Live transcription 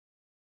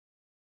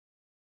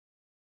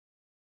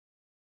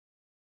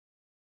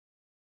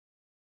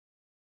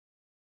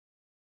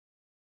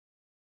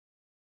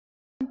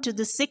welcome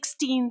to the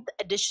 16th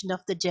edition of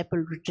the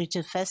Jaipur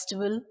Literature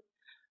Festival,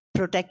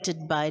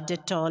 protected by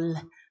Dettol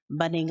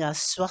Banega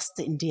Swasth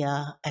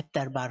India at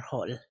Darbar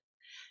Hall.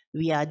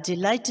 We are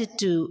delighted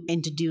to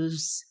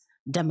introduce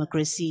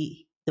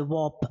Democracy, the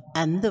WAP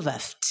and the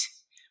Weft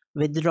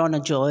with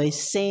Ronojoy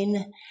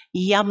Sen,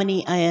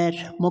 Yamini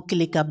Aiyar,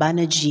 Mukulika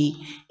Banerjee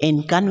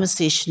in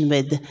conversation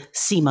with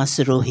Seema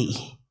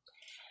Sirohi.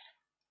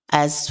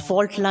 As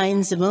fault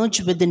lines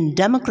emerge within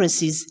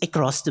democracies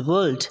across the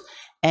world,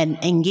 an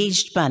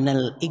engaged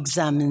panel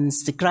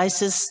examines the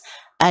crisis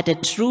at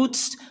its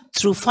roots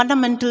through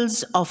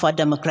fundamentals of our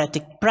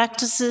democratic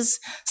practices,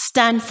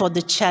 stand for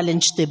the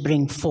challenge they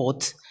bring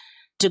forth.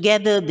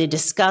 Together, they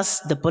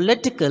discuss the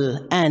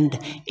political and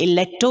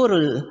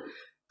electoral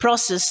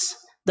process,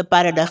 the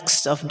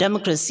paradox of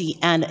democracy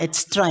and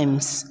its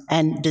triumphs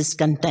and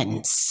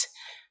discontents.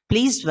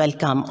 Please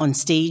welcome on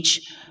stage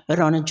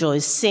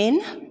Ronojoy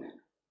Sen.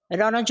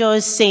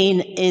 Ronojoy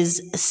Sen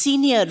is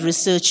Senior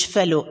Research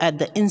Fellow at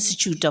the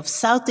Institute of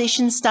South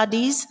Asian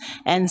Studies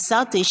and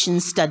South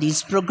Asian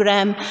Studies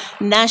Program,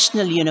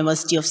 National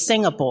University of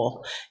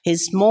Singapore.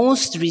 His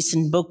most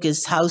recent book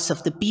is House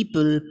of the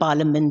People,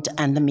 Parliament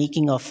and the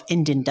Making of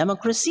Indian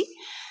Democracy.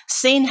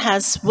 Sen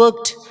has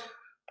worked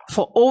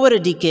for over a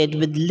decade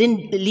with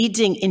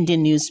leading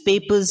Indian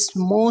newspapers,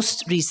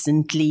 most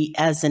recently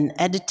as an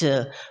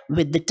editor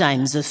with the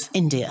Times of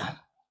India.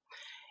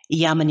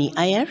 Yamini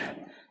Aiyar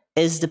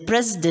is the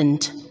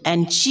President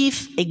and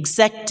Chief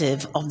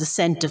Executive of the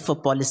Center for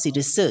Policy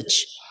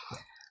Research.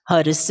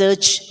 Her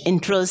research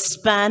interests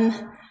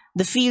span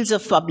the fields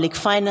of public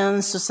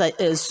finance,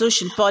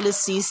 social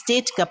policy,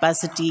 state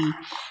capacity,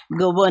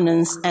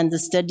 governance, and the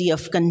study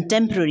of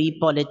contemporary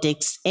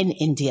politics in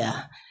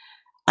India.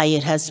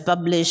 Aiyar has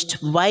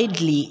published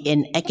widely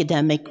in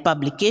academic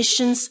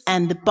publications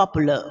and the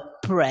popular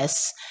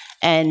press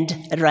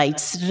and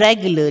writes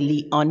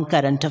regularly on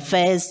current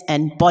affairs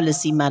and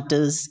policy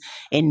matters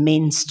in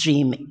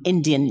mainstream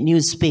Indian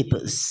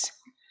newspapers.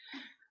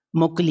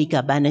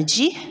 Mukulika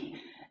Banerjee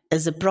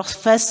is a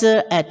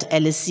professor at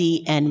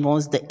LSE and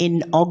was the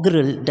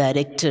inaugural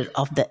director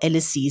of the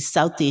LSE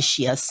South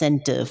Asia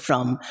Center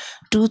from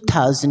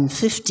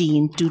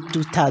 2015 to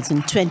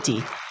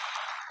 2020.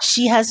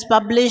 She has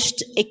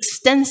published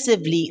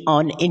extensively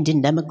on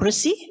Indian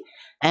democracy,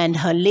 and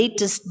her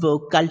latest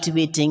book,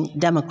 Cultivating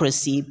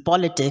Democracy,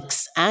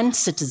 Politics and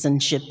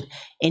Citizenship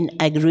in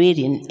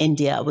Agrarian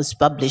India, was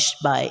published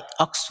by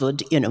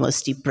Oxford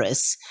University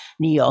Press,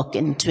 New York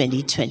in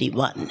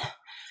 2021.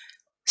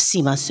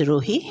 Seema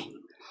Sirohi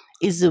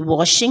is a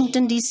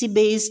Washington,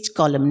 D.C.-based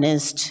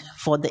columnist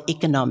for the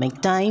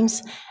Economic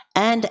Times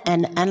and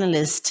an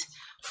analyst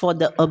for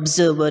the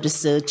Observer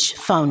Research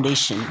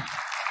Foundation.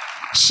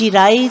 She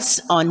writes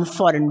on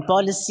foreign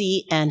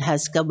policy and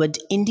has covered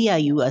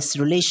India-US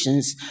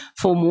relations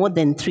for more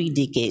than 3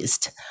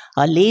 decades.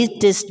 Her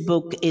latest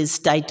book is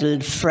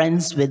titled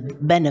Friends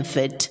with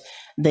Benefit,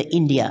 the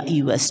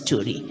India-US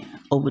Story.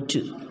 Over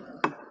to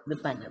the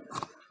panel.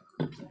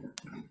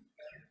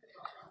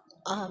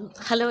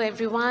 Hello,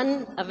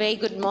 everyone. A very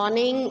good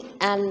morning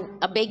and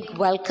a big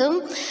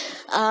welcome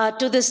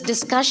to this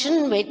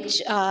discussion,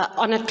 which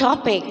on a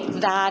topic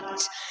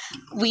that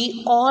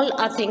we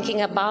all are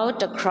thinking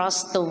about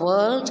across the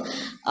world.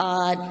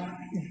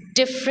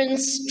 Different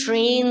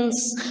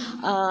strains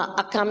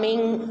are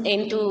coming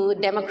into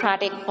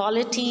democratic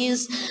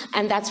polities,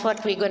 and that's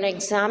what we're going to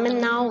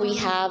examine now. We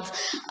have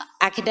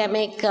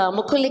academic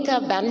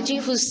Mukulika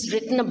Banerjee, who's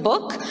written a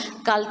book,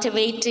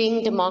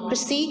 Cultivating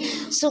Democracy.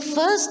 So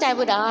first, I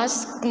would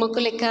ask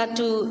Mukulika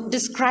to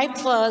describe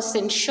for us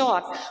in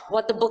short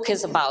what the book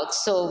is about,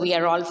 so we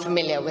are all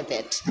familiar with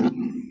it.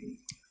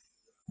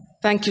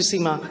 Thank you,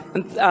 Seema.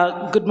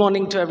 And, good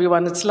morning to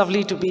everyone. It's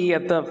lovely to be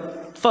at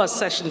the first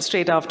session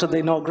straight after the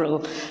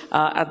inaugural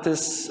at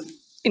this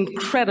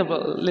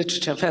incredible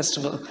literature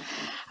festival.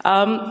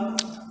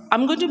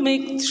 I'm going to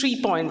make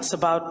 3 points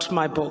about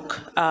my book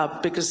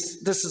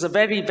because this is a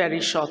very,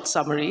 very short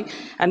summary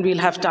and we'll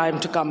have time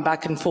to come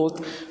back and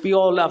forth. We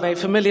all are very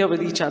familiar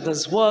with each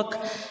other's work,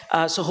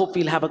 so hope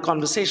we'll have a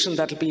conversation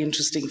that'll be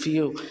interesting for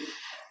you.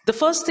 The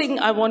first thing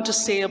I want to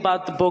say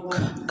about the book,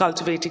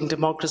 Cultivating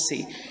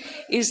Democracy,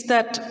 is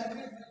that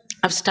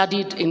I've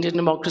studied Indian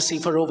democracy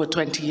for over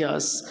 20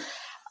 years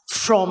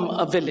from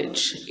a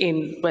village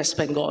in West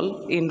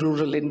Bengal, in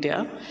rural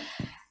India.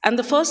 And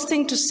the first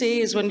thing to say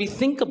is when we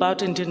think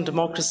about Indian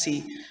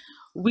democracy,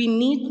 we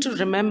need to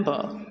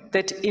remember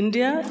that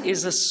India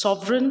is a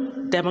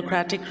sovereign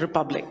democratic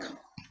republic.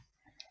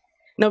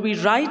 Now, we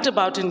write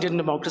about Indian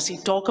democracy,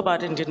 talk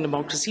about Indian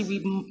democracy, we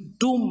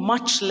do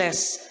much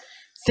less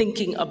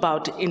thinking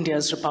about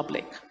India's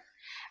republic.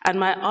 And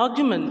my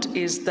argument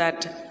is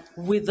that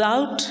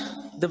without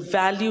the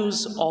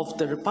values of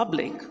the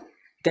republic,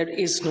 there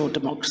is no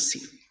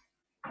democracy.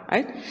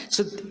 Right?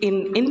 So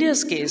in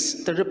India's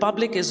case, the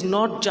republic is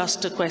not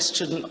just a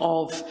question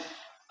of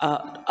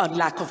a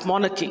lack of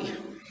monarchy.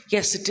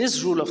 Yes, it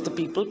is rule of the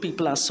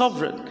people are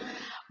sovereign.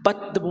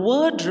 But the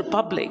word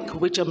republic,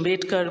 which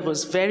Ambedkar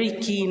was very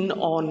keen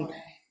on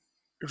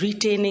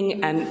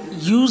retaining and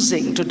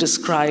using to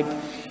describe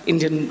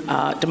Indian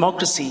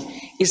democracy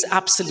is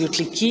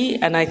absolutely key,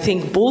 and I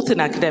think both in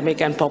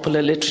academic and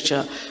popular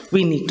literature,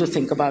 we need to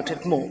think about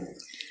it more.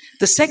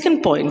 The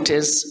second point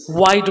is,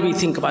 why do we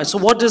think about it? So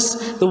what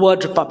does the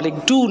word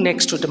republic do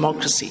next to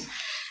democracy?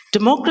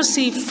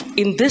 Democracy,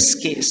 in this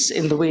case,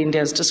 in the way India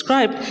is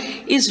described,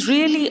 is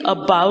really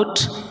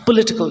about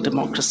political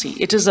democracy.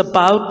 It is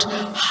about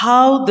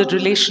how the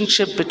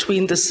relationship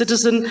between the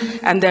citizen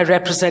and their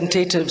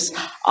representatives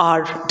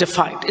are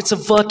defined. It's a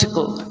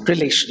vertical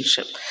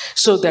relationship.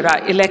 So there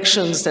are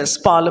elections, there's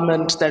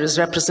parliament, there is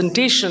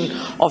representation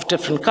of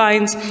different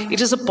kinds.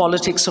 It is a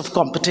politics of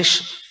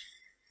competition.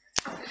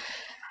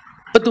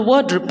 But the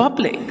word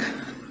republic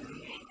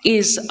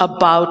is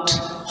about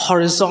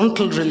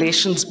horizontal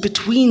relations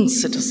between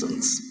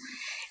citizens.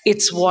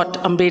 It's what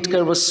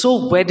Ambedkar was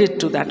so wedded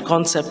to, that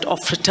concept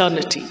of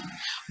fraternity,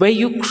 where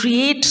you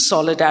create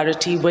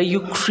solidarity, where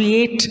you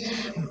create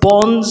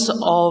bonds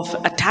of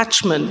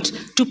attachment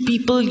to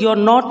people you're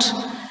not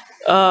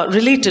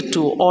related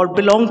to or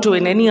belong to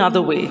in any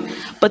other way.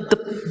 But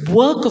the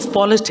work of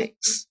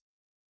politics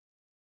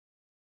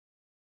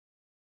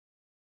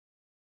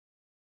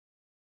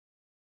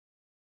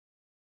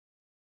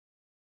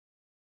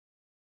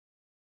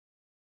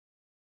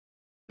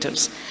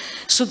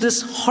so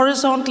this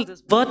horizontal,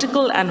 this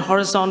vertical and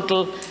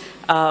horizontal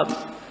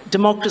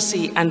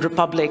democracy and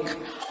republic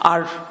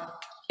are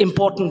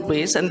important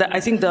ways. And I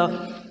think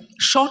the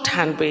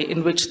shorthand way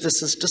in which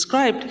this is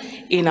described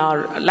in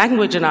our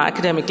language, in our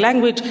academic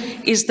language,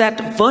 is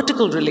that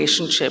vertical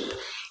relationship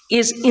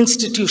is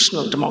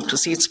institutional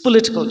democracy. It's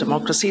political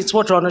democracy. It's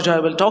what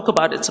Ronojoy will talk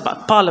about. It's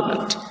about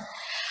parliament.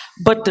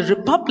 But the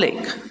republic,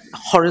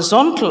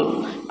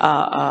 horizontal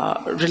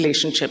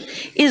relationship,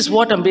 is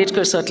what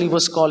Ambedkar certainly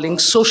was calling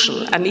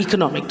social and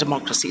economic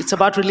democracy. It's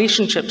about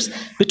relationships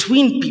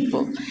between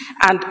people.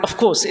 And of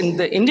course, in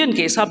the Indian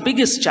case, our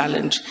biggest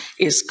challenge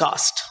is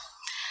caste.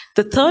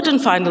 The third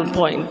and final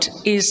point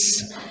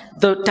is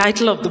the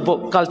title of the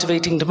book,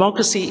 Cultivating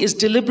Democracy, is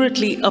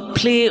deliberately a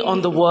play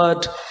on the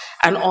word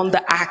and on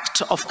the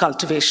act of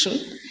cultivation.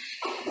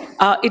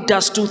 It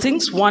does two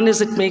things. One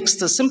is it makes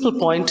the simple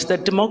point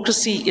that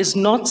democracy is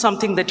not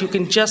something that you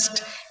can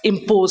just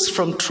impose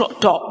from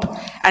top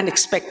and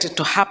expect it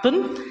to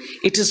happen.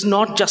 It is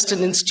not just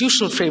an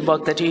institutional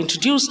framework that you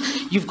introduce.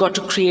 You've got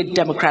to create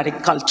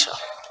democratic culture.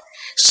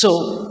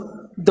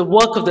 So the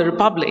work of the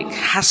republic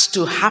has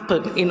to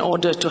happen in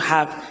order to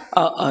have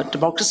a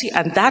democracy,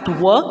 and that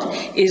work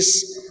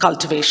is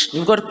cultivation.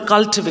 You've got to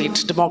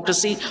cultivate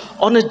democracy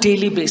on a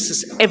daily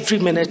basis, every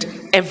minute,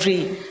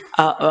 every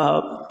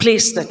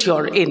place that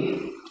you're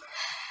in.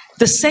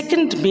 The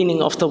second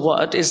meaning of the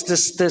word is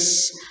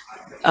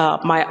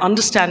my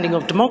understanding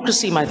of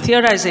democracy, my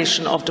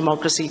theorization of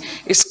democracy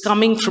is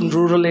coming from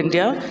rural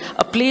India,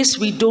 a place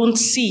we don't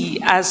see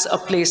as a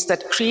place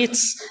that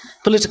creates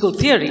political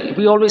theory.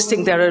 We always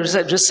think there are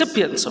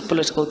recipients of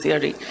political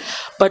theory.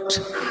 But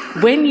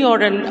when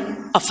you're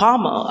a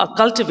farmer, a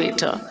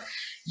cultivator,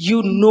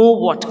 you know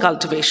what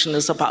cultivation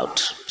is about.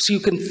 So you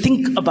can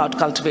think about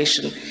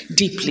cultivation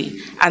deeply,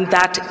 and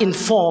that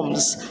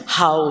informs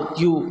how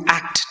you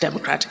act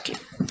democratically.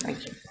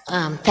 Thank you.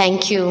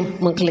 Thank you,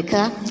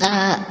 Mukulika.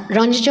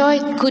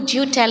 Ronojoy, could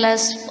you tell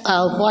us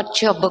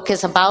what your book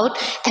is about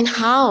and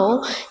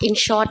how, in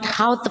short,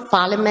 how the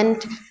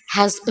parliament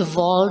has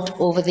evolved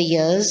over the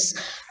years,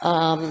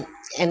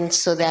 and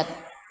so that,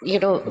 you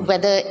know,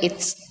 whether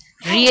it's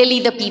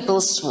really the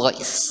people's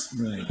voice.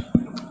 Right.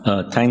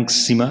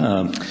 Thanks,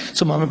 Seema.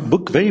 So my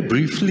book, very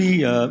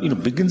briefly,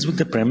 begins with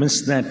the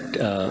premise that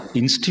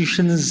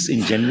institutions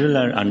in general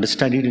are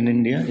understudied in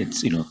India.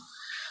 It's,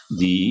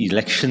 the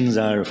elections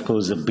are, of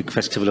course, a big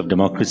festival of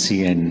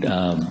democracy, and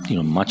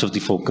much of the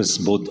focus,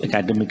 both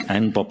academic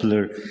and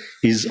popular,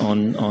 is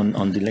on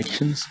the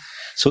elections.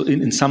 So,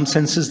 in some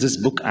senses, this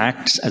book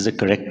acts as a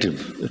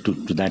corrective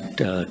to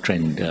that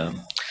trend.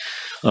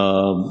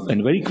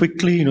 And very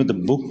quickly, the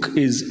book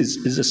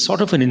is a sort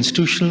of an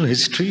institutional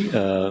history.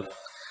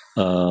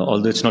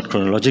 Although it's not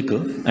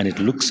chronological, and it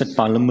looks at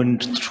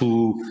Parliament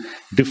through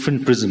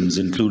different prisms,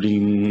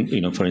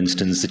 including, for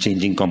instance, the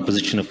changing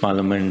composition of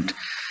Parliament,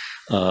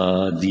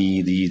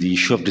 the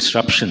issue of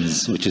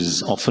disruptions, which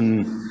is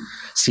often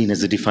seen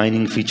as a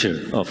defining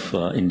feature of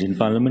Indian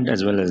Parliament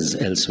as well as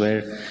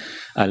elsewhere.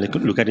 I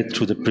look at it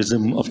through the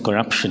prism of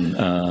corruption,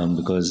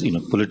 because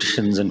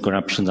politicians and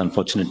corruptions,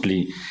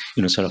 unfortunately,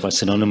 sort of are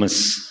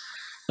synonymous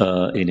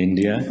in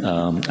India.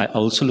 I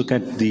also look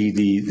at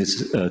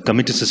this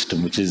committee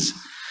system, which is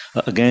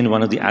again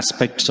one of the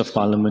aspects of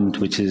Parliament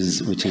which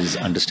is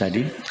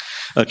understudied.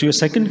 To your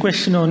second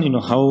question on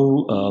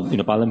how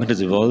Parliament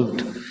has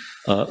evolved,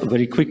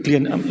 very quickly,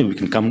 and we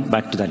can come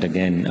back to that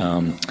again.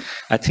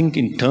 I think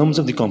in terms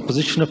of the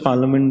composition of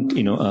Parliament,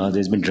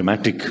 there's been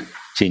dramatic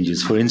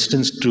changes. For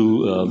instance,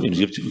 to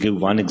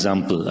give one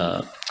example,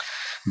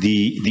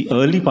 the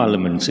early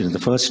parliaments, the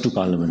first two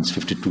parliaments,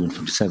 52 and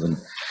 57,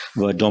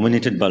 were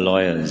dominated by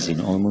lawyers.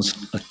 Almost,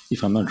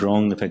 if I'm not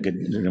wrong, if I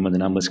remember the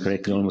numbers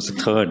correctly, almost a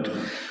third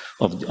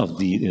of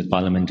the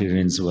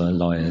parliamentarians were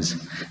lawyers.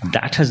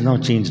 That has now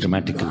changed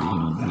dramatically.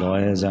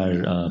 Lawyers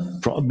are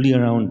probably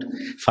around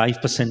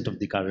 5% of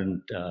the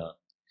current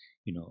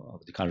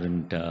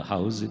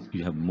house.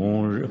 You have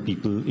more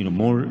people,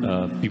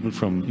 people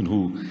from Mm-hmm.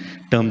 who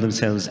term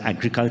themselves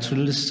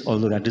agriculturalists,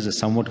 although that is a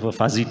somewhat of a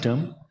fuzzy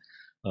term.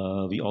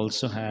 We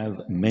also have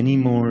many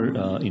more,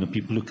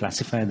 people who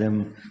classify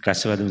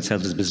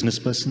themselves as business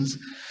persons.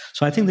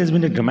 So I think there's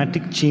been a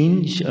dramatic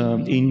change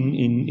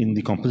in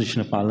the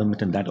composition of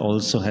parliament, and that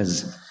also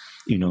has,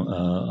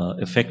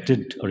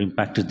 affected or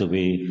impacted the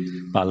way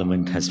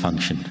parliament has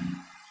functioned.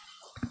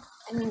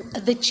 And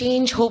the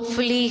change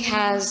hopefully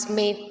has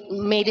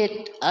made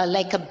it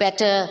like a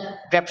better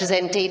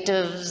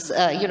representatives,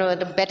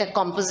 a better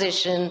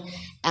composition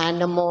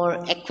and a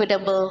more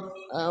equitable,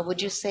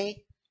 would you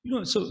say?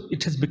 So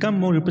it has become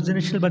more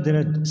representational, but there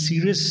are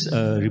serious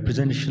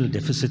representational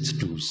deficits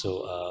too.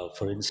 So,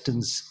 for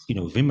instance,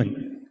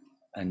 women,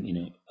 and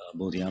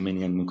both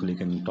Yamini and Mukulika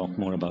can talk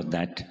more about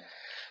that,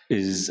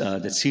 is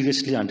that's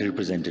seriously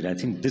underrepresented. I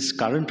think this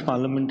current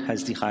parliament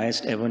has the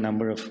highest ever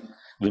number of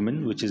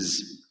women, which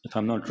is, if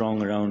I'm not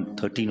wrong, around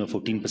 13 or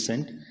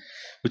 14%,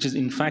 which is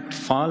in fact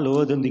far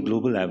lower than the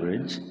global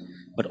average,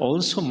 but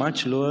also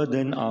much lower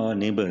than our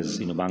neighbors,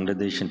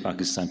 Bangladesh and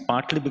Pakistan,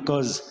 partly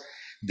because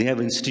they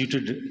have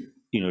instituted,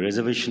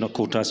 reservation or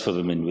quotas for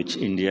women, which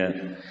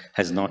India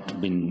has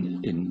not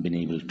been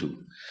able to.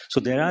 So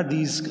there are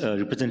these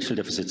representational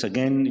deficits.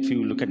 Again, if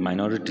you look at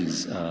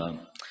minorities,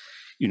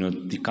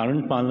 the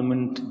current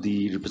parliament,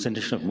 the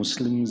representation of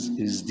Muslims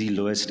is the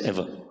lowest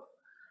ever.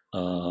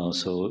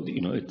 So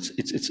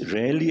it's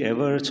rarely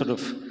ever sort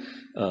of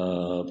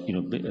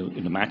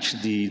match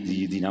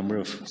the number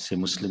of, say,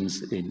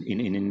 Muslims in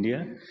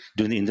India.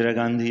 During the Indira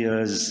Gandhi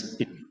years,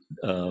 it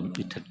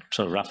had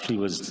sort of roughly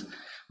was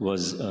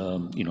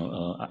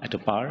at a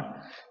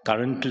par.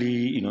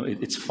 Currently,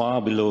 it's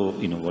far below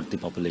what the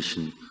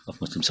population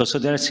of Muslims. So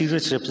there are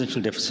serious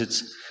representational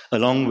deficits,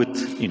 along with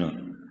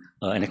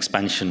an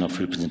expansion of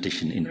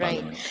representation in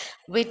parliament.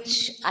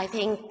 Which I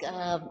think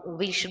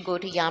we should go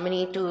to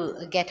Yamini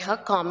to get her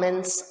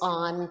comments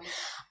on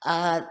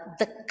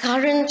the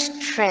current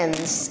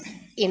trends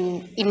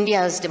in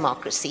India's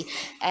democracy.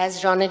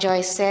 As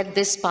Ronojoy said,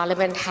 this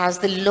parliament has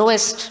the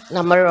lowest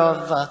number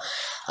of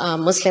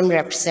Muslim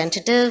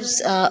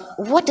representatives.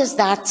 What does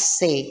that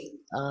say?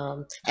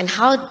 And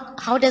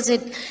how does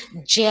it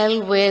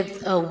gel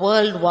with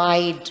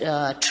worldwide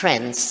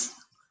trends?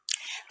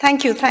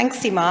 Thank you. Thanks,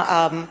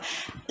 Seema.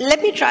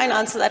 Let me try and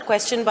answer that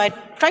question by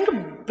trying to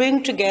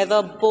bring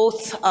together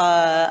both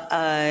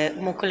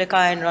Mukulika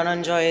and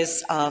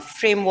Ronojoy's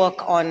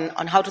framework on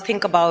how to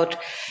think about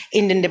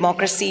Indian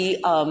democracy,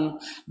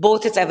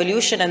 both its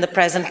evolution and the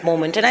present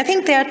moment. And I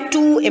think there are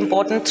two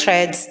important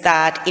threads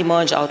that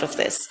emerge out of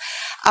this.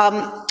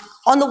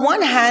 On the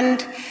one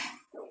hand,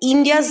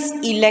 India's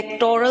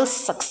electoral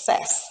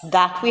success,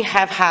 that we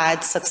have had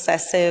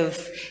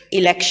successive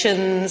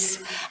elections.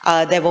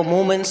 There were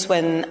moments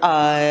when,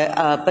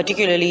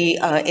 particularly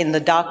in the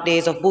dark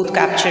days of booth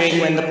capturing,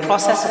 when the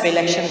process of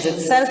elections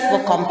itself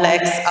were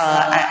complex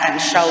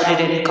and shrouded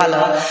in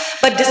color.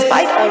 But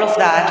despite all of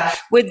that,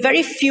 with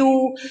very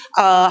few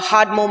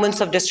hard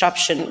moments of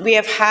disruption, we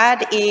have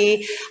had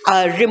a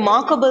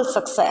remarkable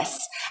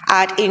success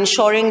at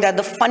ensuring that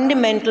the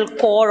fundamental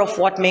core of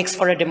what makes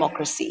for a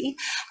democracy,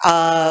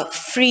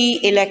 free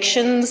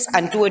elections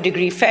and to a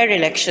degree fair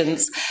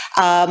elections,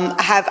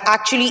 have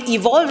actually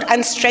evolved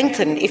and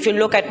strengthened. If you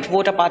look at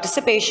voter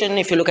participation,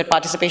 if you look at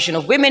participation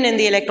of women in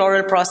the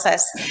electoral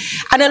process,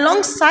 and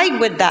alongside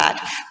with that,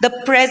 the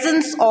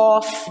presence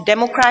of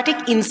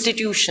democratic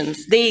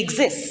institutions, they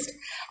exist.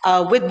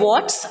 With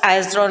warts,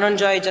 as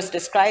Ronojoy just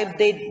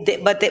described,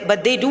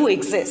 but they do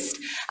exist.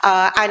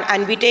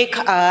 And we take,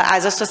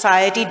 as a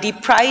society,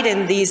 deep pride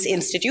in these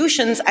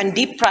institutions and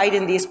deep pride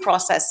in these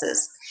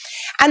processes.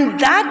 And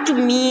that, to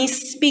me,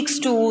 speaks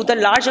to the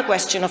larger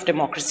question of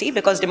democracy,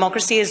 because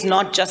democracy is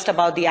not just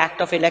about the act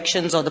of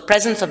elections or the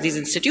presence of these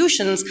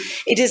institutions.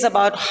 It is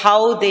about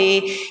how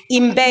they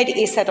embed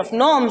a set of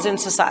norms in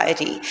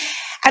society.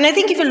 And I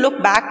think if you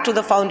look back to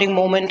the founding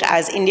moment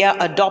as India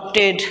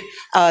adopted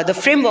the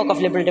framework of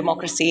liberal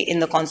democracy in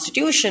the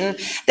constitution,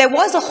 there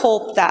was a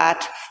hope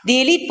that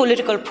the elite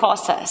political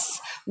process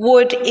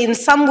would in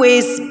some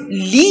ways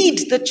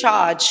lead the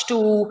charge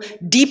to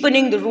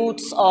deepening the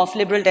roots of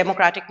liberal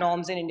democratic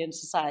norms in Indian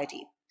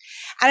society.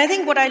 And I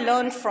think what I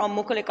learned from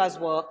Mukulika's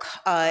work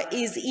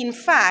is, in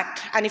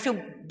fact, and if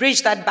you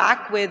bridge that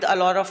back with a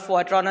lot of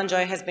what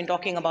Ronojoy has been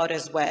talking about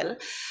as well,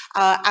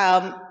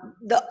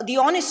 the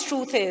honest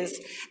truth is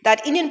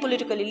that Indian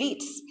political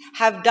elites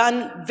have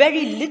done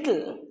very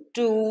little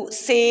to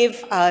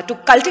save,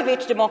 to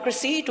cultivate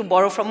democracy, to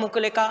borrow from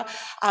Mukulika,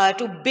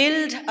 to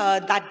build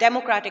that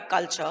democratic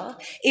culture.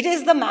 It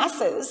is the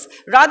masses,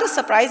 rather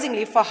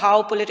surprisingly for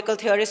how political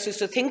theorists used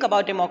to think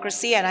about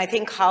democracy, and I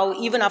think how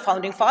even our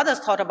founding fathers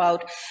thought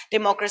about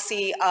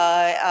democracy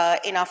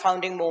in our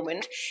founding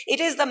moment. It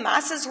is the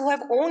masses who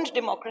have owned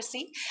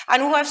democracy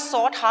and who have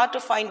sought hard to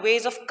find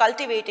ways of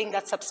cultivating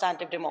that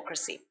substantive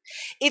democracy.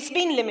 It's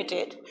been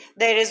limited,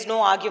 there is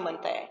no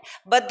argument there,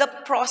 but the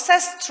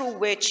process through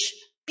which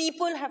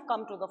people have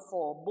come to the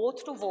fore,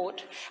 both to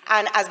vote,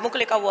 and as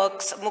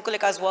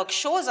Mukulika's work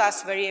shows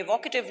us very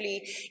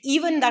evocatively,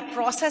 even that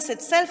process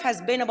itself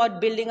has been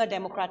about building a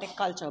democratic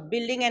culture,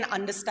 building an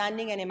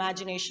understanding and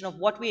imagination of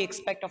what we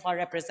expect of our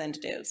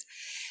representatives.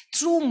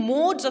 Through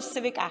modes of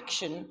civic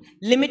action,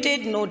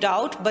 limited, no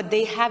doubt, but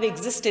they have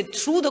existed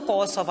through the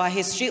course of our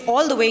history,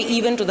 all the way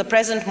even to the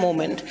present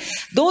moment.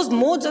 Those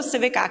modes of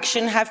civic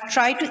action have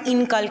tried to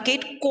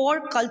inculcate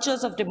core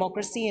cultures of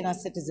democracy in our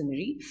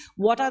citizenry.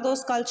 What are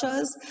those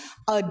cultures?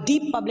 A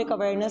deep public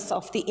awareness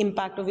of the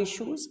impact of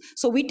issues.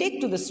 So we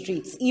take to the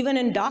streets. Even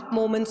in dark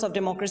moments of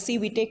democracy,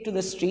 we take to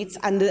the streets,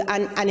 and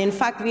in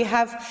fact, we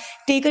have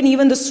taken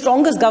even the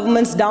strongest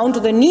governments down to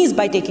the knees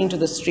by taking to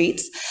the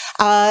streets.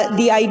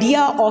 The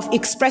idea of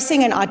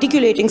expressing and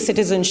articulating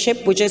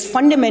citizenship, which is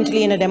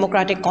fundamentally in a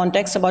democratic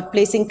context about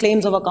placing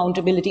claims of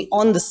accountability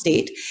on the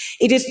state.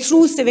 It is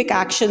through civic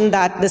action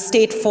that the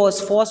state was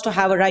forced to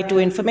have a right to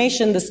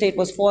information, the state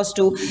was forced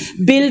to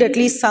build at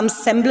least some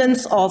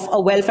semblance of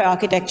a welfare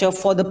architecture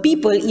for the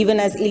people, even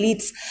as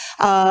elites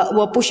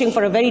were pushing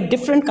for a very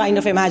different kind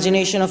of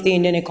imagination of the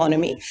Indian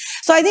economy.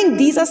 So I think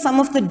these are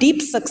some of the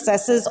deep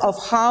successes of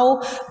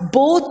how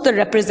both the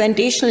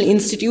representational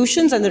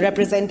institutions and the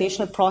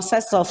representational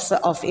process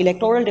of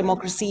electoral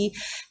democracy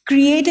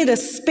created a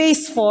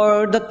space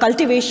for the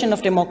cultivation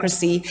of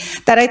democracy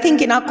that I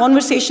think in our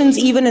conversations,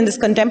 even in this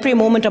contemporary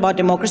moment about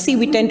democracy,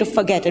 we tend to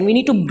forget, and we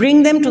need to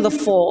bring them to the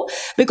fore,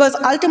 because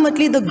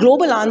ultimately the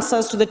global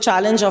answers to the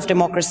challenge of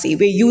democracy,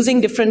 we're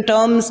using different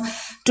terms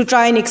to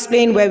try and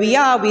explain where we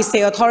are. We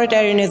say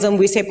authoritarianism,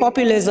 we say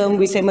populism,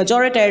 we say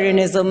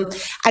majoritarianism,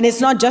 and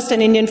it's not just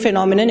an Indian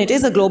phenomenon, it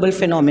is a global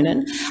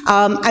phenomenon.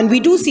 And we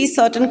do see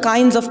certain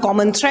kinds of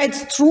common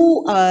threads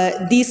through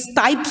these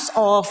types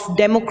of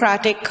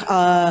democratic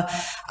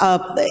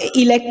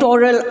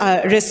electoral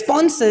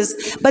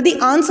responses, but the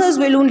answers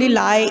will only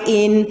lie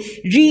in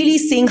really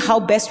seeing how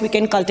best we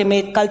can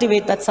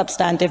cultivate that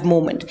substantive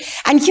moment.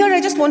 And here I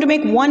just want to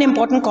make one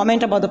important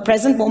comment about the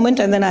present moment,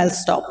 and then I'll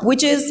stop,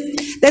 which is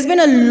there's been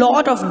a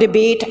lot of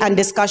debate and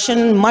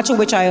discussion, much of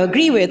which I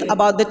agree with,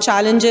 about the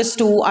challenges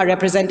to our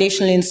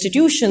representational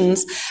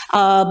institutions,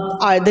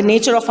 the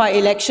nature of our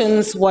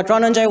elections, what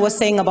Ronojoy was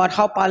saying about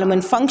how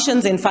Parliament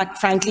functions. In fact,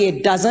 frankly,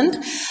 it doesn't.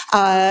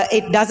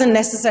 It doesn't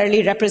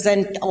necessarily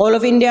represent all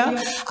of India.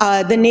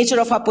 The nature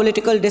of our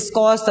political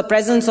discourse, the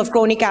presence of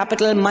crony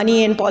capital,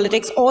 money in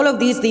politics, all of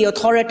these, the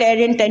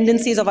authoritarian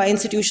tendencies of our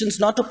institutions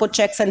not to put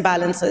checks and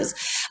balances.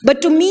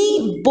 But to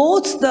me,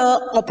 both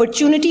the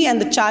opportunity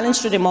and the challenge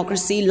to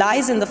democracy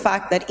lies in the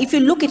fact that if you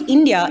look at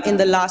India in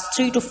the last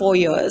 3 to 4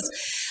 years,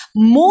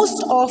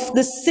 most of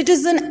the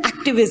citizen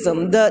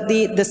activism,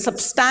 the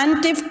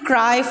substantive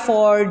cry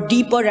for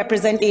deeper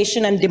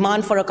representation and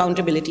demand for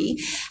accountability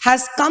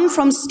has come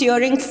from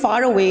steering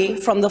far away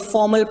from the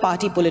formal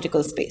party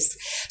political space.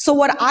 So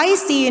what I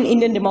see in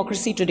Indian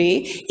democracy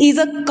today is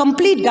a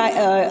complete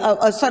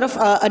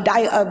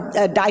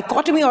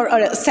dichotomy or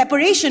a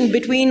separation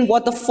between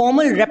what the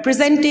formal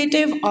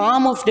representative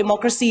arm of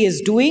democracy is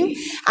doing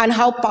and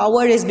how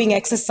power is being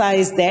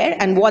exercised there,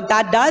 and what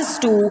that does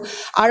to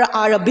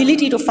our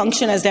ability to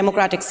function as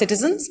democratic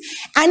citizens,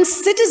 and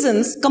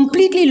citizens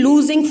completely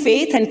losing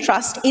faith and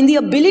trust in the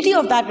ability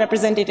of that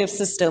representative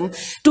system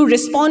to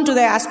respond to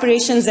their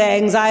aspirations, their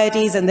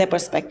anxieties, and their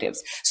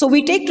perspectives. So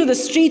we take to the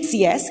streets,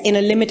 yes, in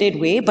a limited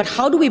way, but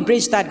how do we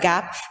bridge that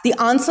gap? The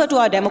answer to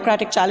our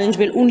democratic challenge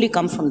will only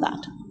come from that.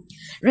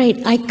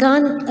 Right. I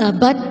can't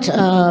but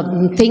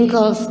think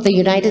of the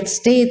United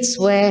States,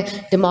 where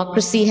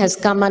democracy has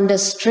come under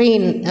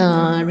strain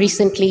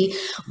recently,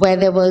 where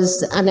there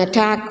was an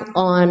attack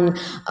on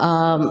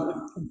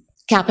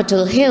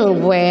Capitol Hill,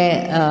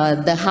 where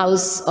the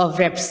House of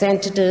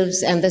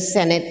Representatives and the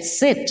Senate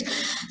sit.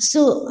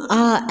 So,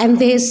 and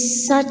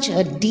there's such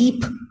a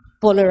deep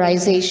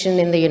polarization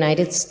in the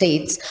United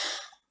States.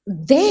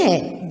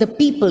 There, the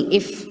people,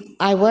 if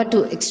I were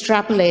to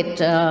extrapolate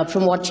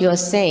from what you're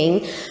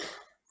saying,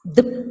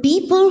 the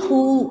people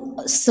who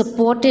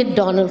supported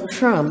Donald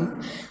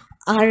Trump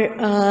are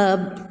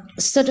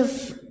sort of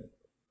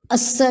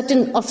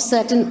certain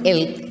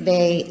ilk.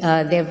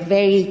 They're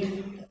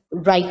very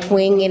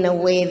right-wing in a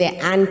way. They're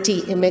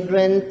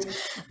anti-immigrant.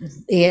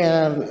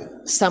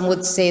 Some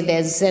would say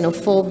they're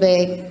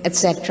xenophobic,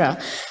 etc.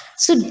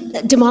 So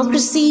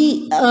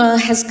democracy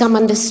has come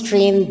under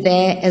strain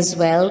there as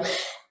well.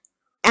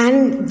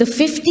 And the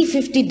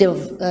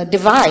 50-50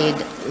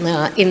 divide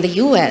in the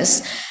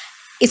US,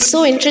 it's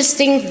so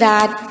interesting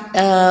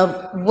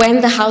that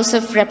when the House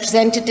of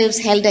Representatives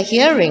held a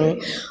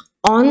hearing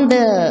on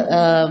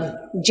the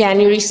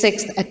January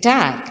 6th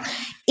attack,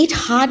 it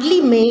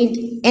hardly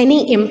made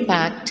any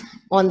impact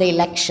on the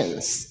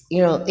elections.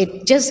 You know,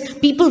 it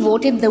just, people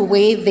voted the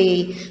way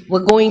they were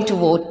going to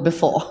vote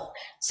before.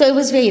 So it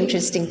was very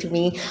interesting to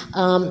me.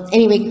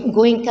 Anyway,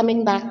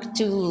 coming back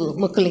to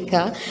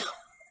Mukulika,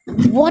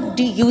 what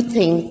do you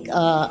think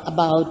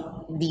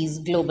about these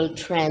global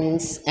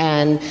trends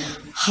and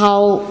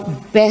how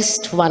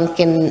best one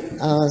can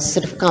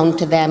sort of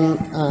counter them,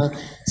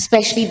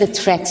 especially the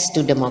threats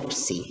to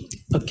democracy?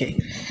 Okay.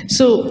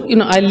 So, you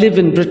know, I live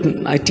in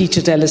Britain. I teach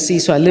at LSE,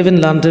 so I live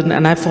in London,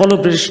 and I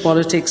follow British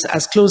politics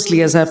as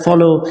closely as I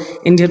follow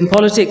Indian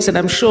politics. And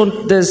I'm sure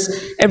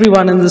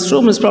everyone in this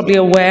room is probably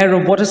aware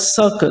of what a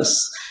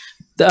circus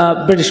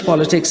British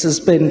politics has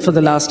been for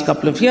the last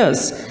couple of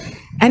years.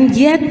 And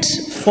yet,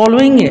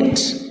 following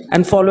it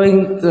and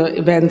following the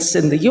events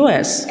in the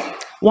US,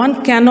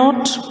 one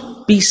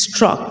cannot be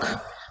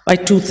struck by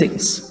two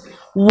things.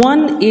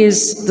 One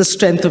is the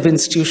strength of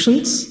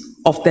institutions,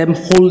 of them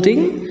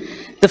holding,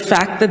 the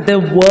fact that there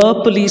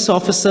were police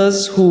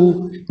officers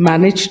who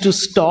managed to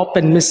stop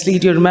and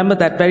mislead. You remember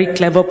that very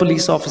clever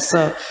police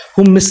officer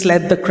who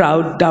misled the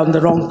crowd down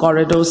the wrong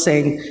corridor,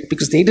 saying,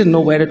 because they didn't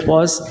know where it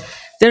was.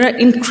 There are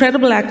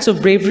incredible acts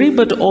of bravery,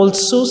 but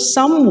also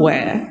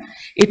somewhere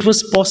it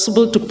was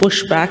possible to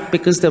push back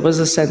because there was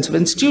a sense of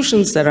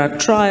institutions, there are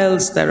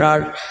trials, there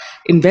are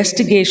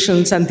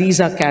investigations, and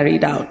these are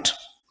carried out.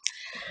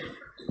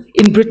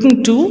 In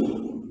Britain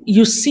too,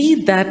 you see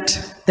that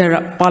there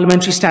are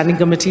parliamentary standing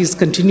committees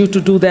continue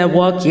to do their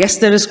work. Yes,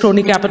 there is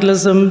crony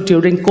capitalism.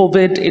 During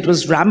COVID, it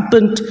was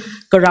rampant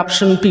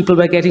corruption. People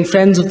were getting,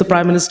 friends of the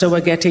Prime Minister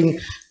were getting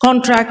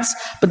contracts,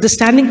 but the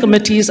standing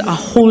committees are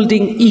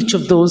holding each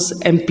of those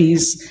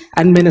MPs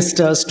and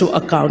ministers to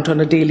account on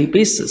a daily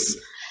basis.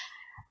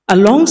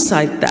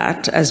 Alongside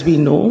that, as we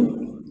know,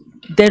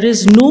 there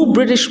is no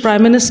British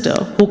Prime Minister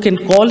who can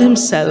call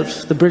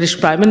himself the British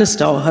Prime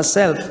Minister or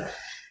herself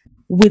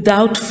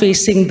without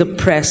facing the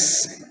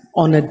press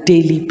on a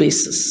daily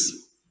basis.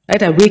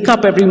 Right? I wake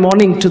up every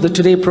morning to the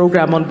Today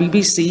program on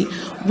BBC,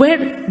 where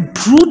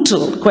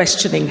brutal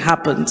questioning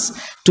happens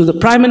to the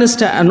Prime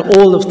Minister and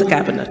all of the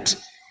cabinet.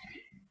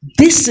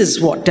 This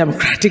is what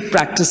democratic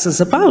practice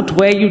is about,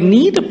 where you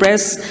need a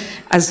press.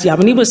 As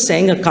Yamini was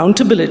saying,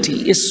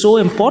 accountability is so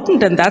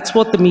important, and that's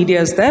what the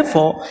media is there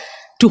for,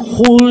 to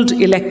hold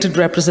elected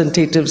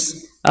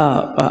representatives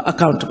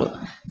accountable.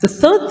 The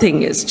third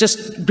thing is,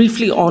 just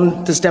briefly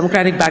on this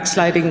democratic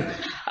backsliding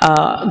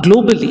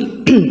globally,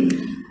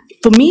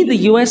 for me, the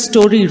US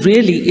story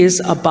really is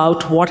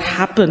about what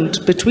happened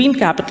between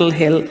Capitol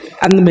Hill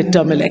and the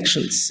midterm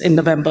elections in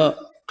November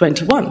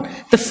 21.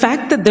 The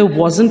fact that there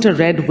wasn't a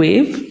red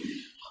wave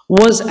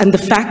and the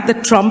fact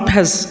that Trump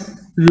has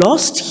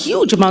lost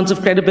huge amounts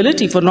of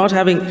credibility for not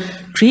having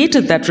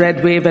created that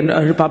red wave and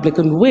a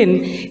Republican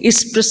win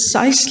is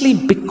precisely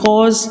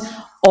because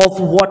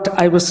of what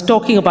I was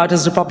talking about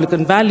as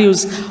Republican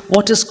values,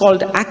 what is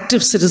called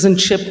active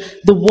citizenship,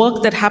 the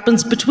work that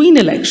happens between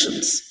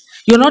elections.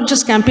 You're not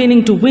just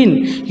campaigning to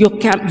win, you're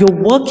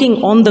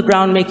working on the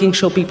ground, making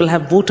sure people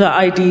have voter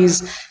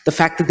IDs, the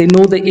fact that they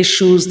know the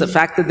issues, the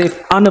fact that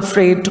they're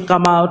unafraid to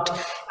come out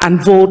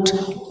and vote,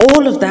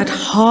 all of that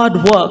hard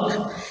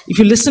work. If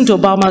you listen to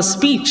Obama's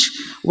speech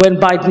when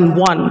Biden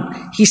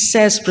won, he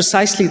says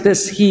precisely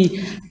this.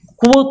 He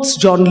quotes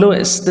John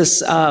Lewis, this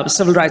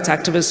civil rights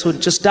activist who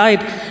just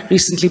died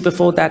recently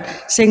before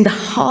that, saying the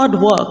hard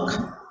work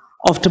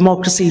of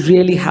democracy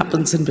really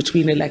happens in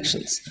between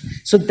elections.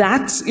 So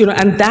that's,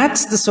 and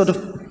that's the sort of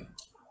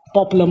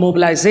popular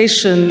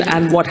mobilization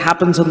and what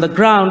happens on the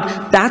ground.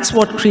 That's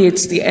what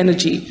creates the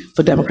energy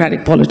for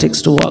democratic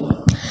politics to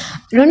work.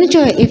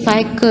 Ronojoy, if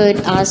I could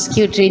ask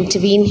you to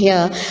intervene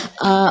here.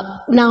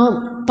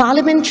 Now,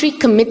 parliamentary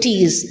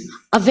committees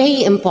are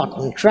very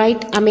important,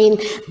 right? I mean,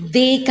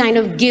 they kind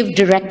of give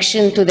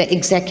direction to the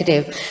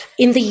executive.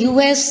 In the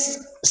US,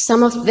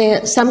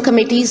 some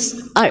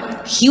committees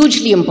are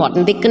hugely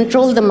important. They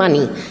control the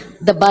money,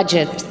 the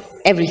budget,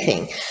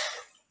 everything.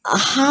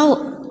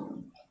 How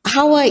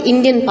are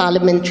Indian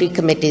parliamentary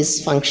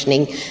committees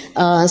functioning,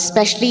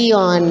 especially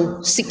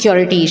on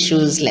security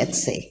issues,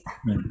 let's say?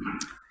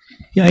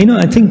 Yeah,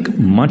 I think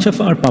much of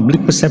our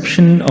public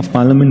perception of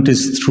Parliament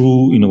is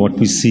through, what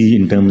we see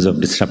in terms of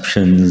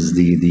disruptions,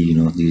 the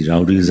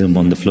rowdyism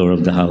on the floor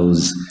of the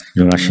House,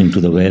 rushing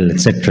to the well,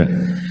 etc.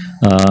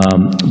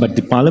 But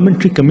the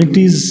parliamentary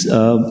committees,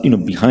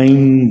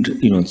 behind,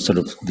 sort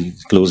of the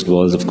closed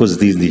walls, of course,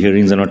 the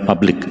hearings are not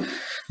public.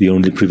 We are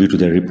only privy to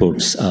their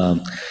reports,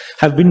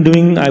 have been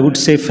doing, I would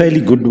say, fairly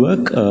good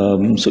work.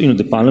 So,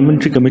 the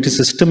parliamentary committee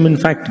system, in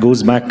fact,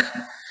 goes back,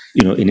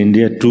 in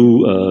India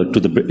to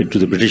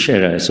the British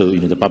era. So,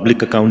 the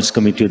Public Accounts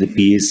Committee, or the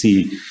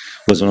PAC,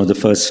 was one of the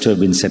first to have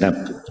been set up.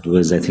 It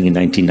was, I think, in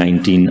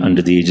 1919,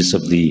 under the aegis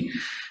of the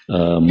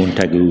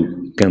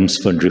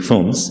Montagu-Chelmsford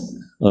reforms.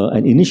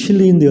 And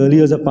initially, in the early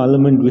years of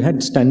Parliament, we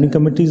had standing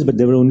committees, but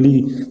there were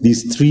only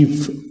these three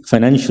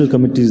financial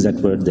committees that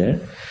were there.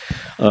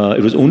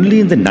 It was only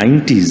in the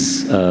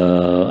 90s,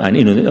 and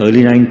the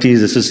early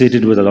 90s,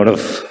 associated with a lot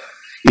of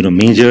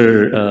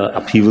major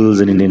upheavals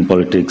in Indian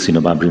politics,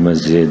 Babri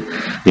Masjid,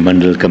 the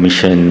Mandal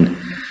Commission,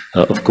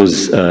 of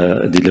course,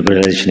 the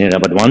liberalization era.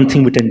 But one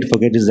thing we tend to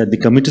forget is that the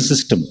committee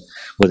system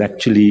was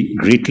actually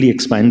greatly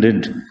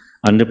expanded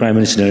under Prime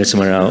Minister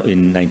Narasimha Rao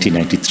in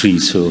 1993.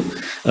 So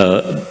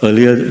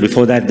earlier,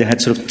 before that, they had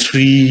sort of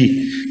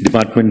 3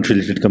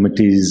 department-related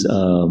committees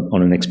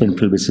on an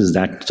experimental basis.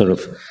 That sort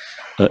of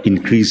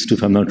increased to,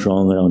 if I'm not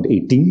wrong, around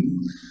 18.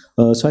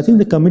 So I think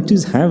the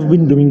committees have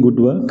been doing good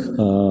work.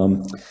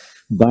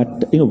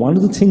 But one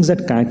of the things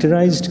that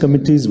characterized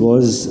committees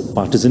was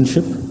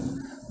partisanship,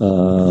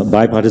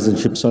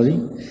 bipartisanship. Sorry,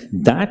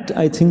 that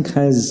I think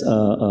has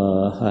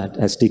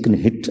taken a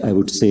hit, I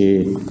would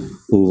say,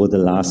 over the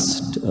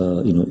last 8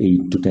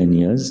 to 10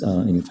 years.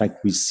 In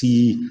fact, we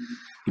see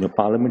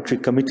parliamentary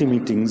committee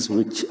meetings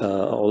which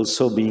are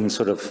also being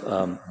sort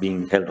of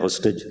being held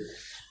hostage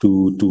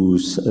to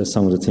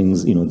some of the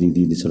things,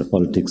 the sort of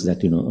politics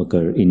that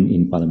occur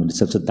in parliament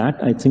itself. So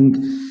that I think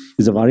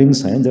is a worrying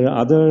sign. There are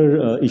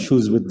other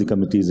issues with the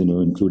committees,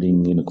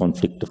 including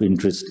conflict of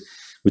interest,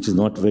 which is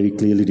not very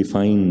clearly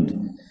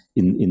defined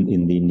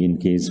in the Indian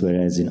case,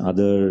 whereas in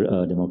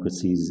other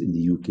democracies, in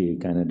the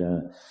UK,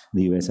 Canada,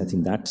 the US, I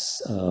think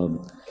that's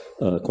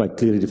quite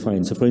clearly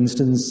defined. So, for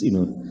instance,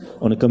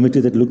 on a committee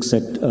that looks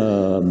at,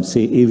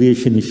 say,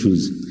 aviation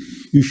issues,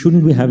 you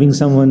shouldn't be having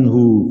someone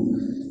who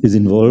is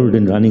involved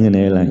in running an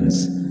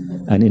airlines.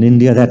 And in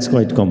India, that's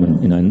quite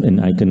common,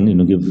 and I can,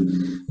 give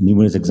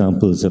numerous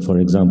examples. For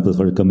example,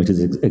 for a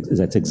committee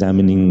that's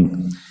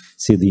examining,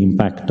 say, the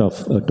impact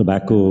of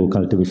tobacco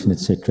cultivation,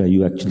 etc.,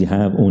 you actually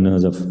have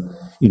owners of,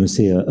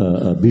 say,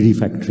 a bidi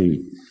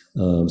factory,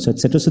 so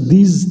etc. So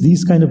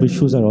these kind of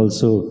issues are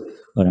also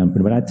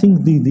rampant. But I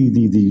think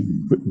the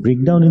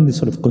breakdown in the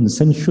sort of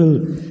consensual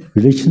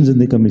relations in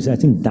the committee, I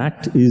think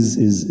that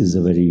is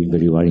a very,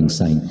 very worrying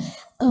sign.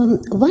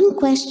 One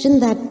question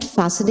that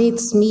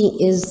fascinates me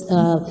is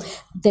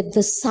that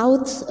the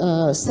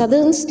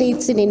southern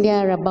states in India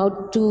are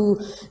about to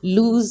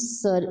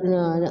lose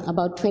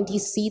about 20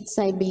 seats,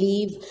 I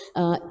believe,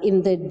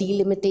 in the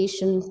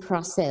delimitation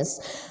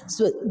process.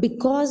 So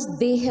because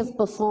they have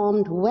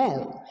performed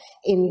well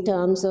in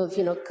terms of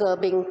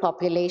curbing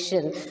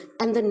population,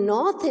 and the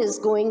north is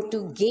going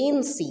to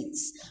gain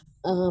seats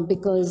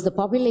because the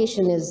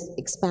population is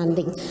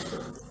expanding.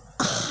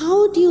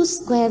 How do you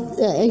square,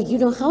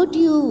 how do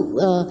you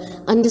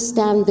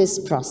understand this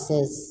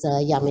process,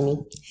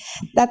 Yamini?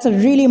 That's a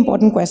really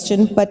important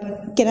question, but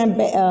can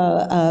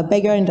I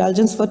beg your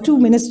indulgence for 2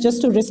 minutes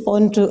just to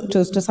respond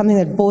to something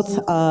that both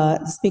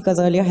speakers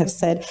earlier have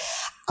said?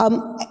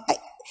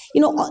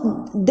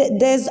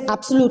 There's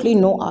absolutely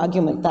no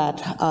argument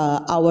that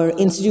our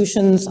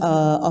institutions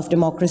of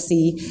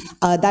democracy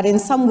that in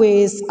some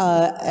ways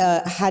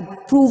had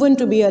proven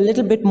to be a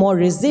little bit more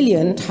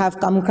resilient have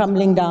come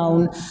crumbling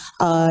down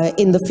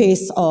in the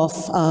face of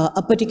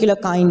a particular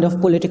kind of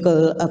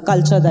political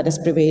culture that is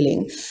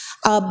prevailing.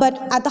 But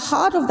at the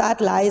heart of that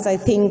lies, I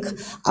think,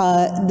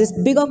 this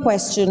bigger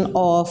question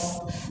of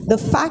the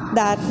fact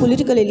that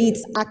political elites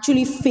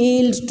actually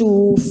failed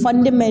to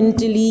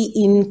fundamentally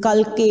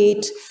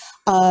inculcate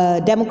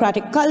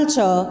democratic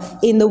culture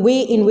in the way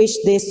in which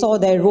they saw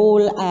their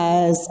role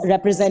as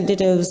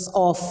representatives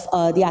of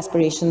the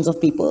aspirations of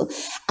people.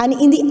 And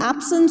in the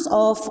absence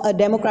of a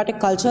democratic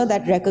culture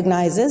that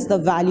recognizes the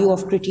value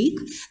of critique,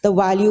 the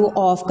value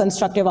of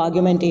constructive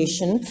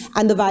argumentation,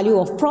 and the value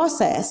of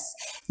process,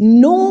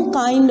 no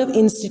kind of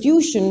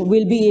institution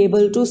will be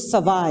able to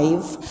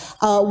survive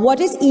what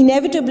is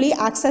inevitably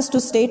access to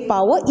state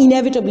power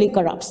inevitably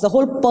corrupts. The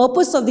whole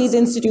purpose of these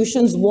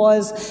institutions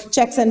was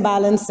checks and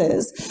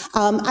balances.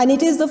 And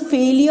it is the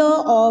failure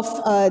of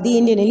the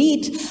Indian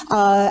elite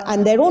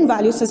and their own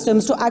value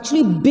systems to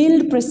actually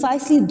build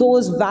precisely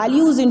those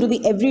values into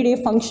the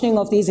everyday functioning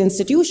of these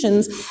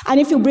institutions.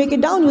 And if you break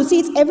it down, you'll see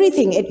it's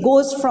everything. It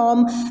goes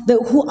from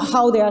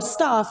how they are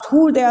staffed,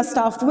 who they are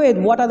staffed with,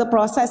 what are the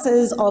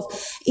processes of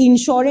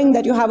ensuring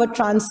that you have a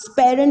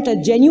transparent, a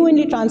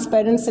genuinely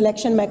transparent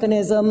selection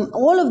mechanism.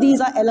 All of these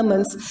are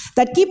elements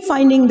that keep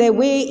finding their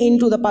way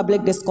into the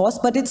public discourse,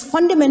 but it's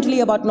fundamentally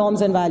about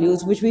norms and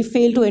values, which we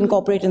fail to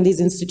incorporate in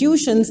these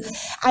institutions.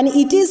 And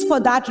it is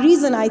for that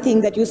reason, I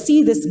think, that you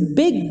see this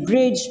big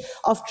bridge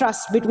of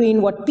trust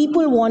between what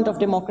people want of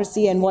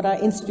democracy and what our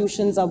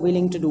institutions are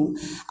willing to do,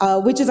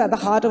 which is at the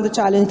heart of the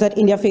challenge that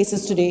India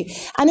faces today.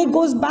 And it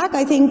goes back,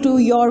 I think, to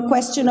your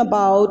question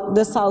about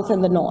the South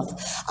and the North.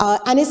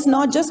 And it's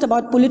not just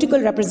about political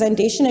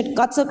representation, it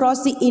cuts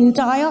across the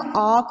entire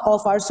arc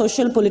of our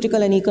social,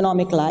 political, and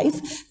economic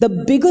life.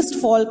 The biggest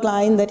fault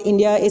line that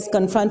India is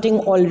confronting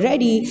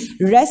already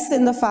rests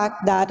in the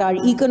fact that our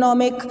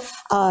economic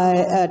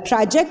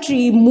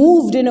trajectory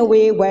moved in a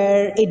way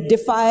where it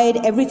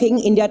defied everything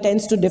India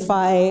tends to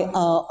defy,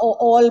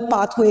 all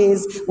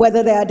pathways,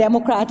 whether they are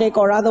democratic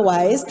or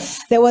otherwise.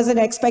 There was an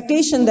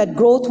expectation that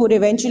growth would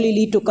eventually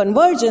lead to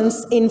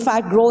convergence. In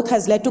fact, growth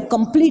has led to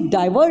complete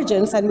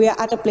divergence, and we are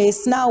at a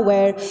place now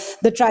where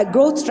the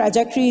growth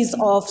trajectories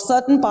of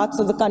certain parts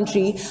of the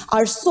country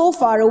are so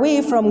far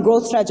away from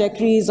growth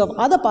trajectories of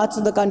other parts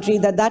of the country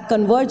that that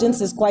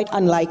convergence is quite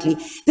unlikely.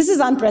 This is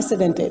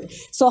unprecedented.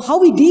 So how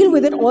we deal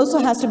with it also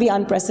has to be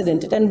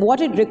unprecedented, and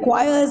what it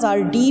requires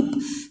are deep,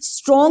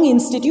 strong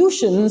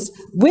institutions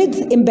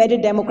with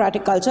embedded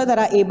democratic culture that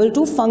are able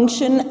to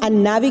function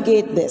and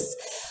navigate this.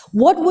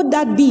 What would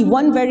that be?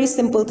 One very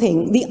simple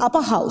thing. The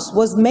upper house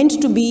was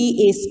meant to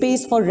be a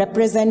space for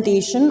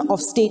representation of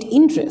state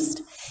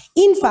interest.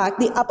 In fact,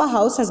 the upper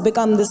house has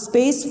become the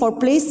space for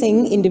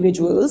placing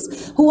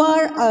individuals who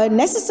are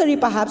necessary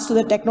perhaps to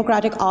the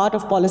technocratic art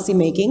of policy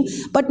making,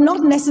 but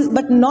not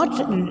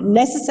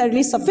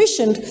necessarily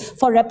sufficient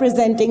for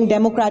representing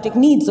democratic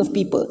needs of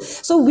people.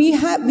 So we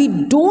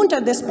don't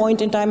at this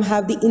point in time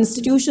have the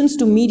institutions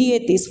to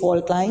mediate these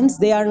fault lines.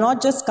 They are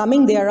not just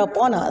coming, they are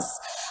upon us.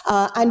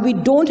 And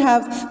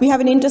we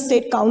have an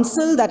interstate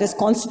council that is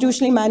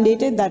constitutionally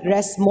mandated, that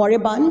rests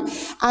moribund.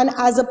 And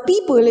as a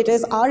people, it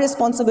is our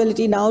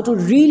responsibility now to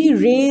really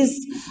raise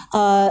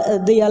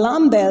the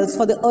alarm bells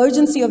for the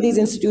urgency of these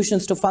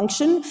institutions to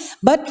function.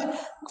 But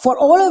for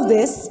all of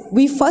this,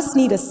 we first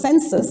need a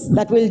census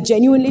that will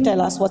genuinely tell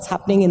us what's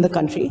happening in the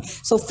country.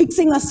 So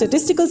fixing our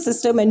statistical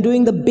system and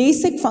doing the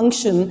basic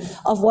function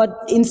of what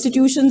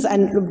institutions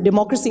and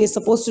democracy is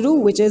supposed to do,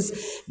 which is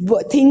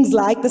things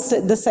like the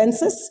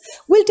census,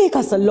 will take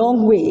us a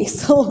long way.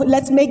 So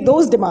let's make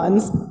those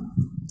demands.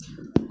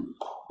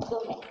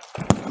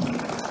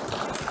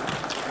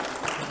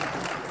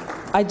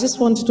 I just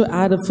wanted to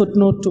add a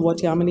footnote to what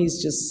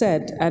Yamini's just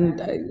said,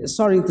 and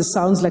sorry, this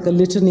sounds like a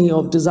litany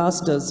of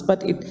disasters,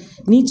 but it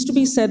needs to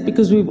be said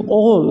because we've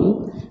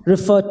all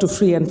referred to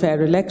free and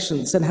fair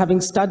elections, and having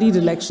studied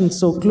elections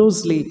so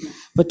closely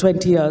for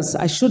 20 years,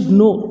 I should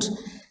note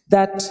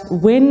that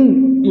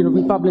when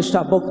we published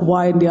our book,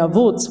 Why India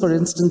Votes, for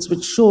instance,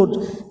 which showed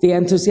the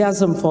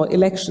enthusiasm for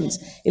elections,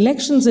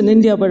 elections in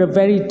India were a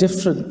very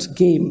different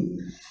game.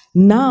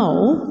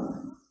 Now,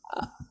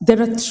 there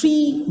are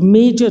three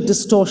major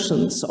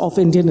distortions of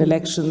Indian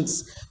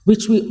elections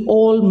which we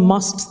all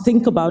must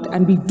think about,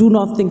 and we do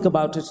not think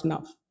about it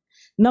enough.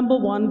 Number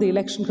one, the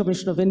Election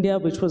Commission of India,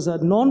 which was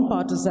a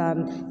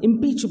non-partisan,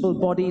 impeachable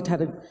body.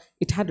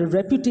 It had a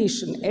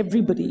reputation.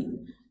 Everybody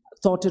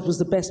thought it was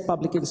the best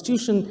public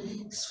institution,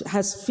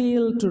 has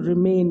failed to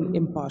remain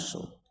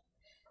impartial.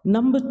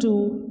 Number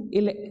two,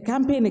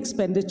 campaign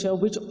expenditure,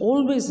 which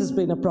always has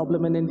been a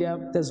problem in India.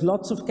 There's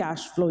lots of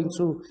cash flowing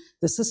through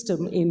the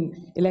system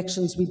in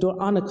elections. We are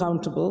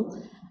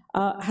unaccountable.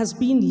 Has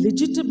been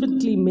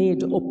legitimately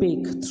made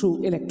opaque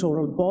through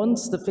electoral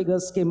bonds. The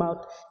figures came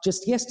out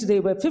just yesterday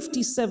where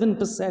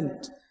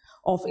 57%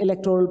 of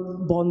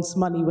electoral bonds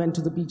money went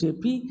to the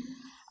BJP.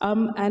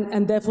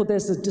 And therefore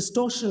there's a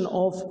distortion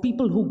of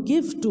people who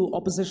give to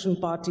opposition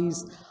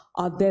parties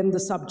are then the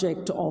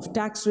subject of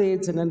tax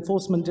raids and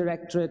enforcement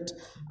directorate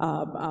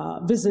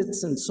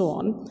visits and so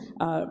on,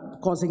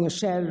 causing a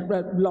share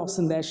loss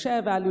in their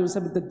share values.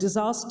 I mean, the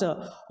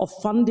disaster of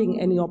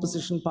funding any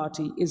opposition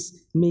party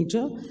is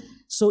major.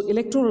 So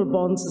electoral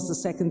bonds is the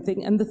second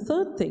thing. And the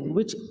third thing,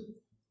 which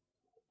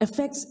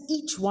affects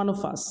each one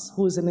of us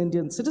who is an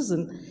Indian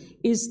citizen,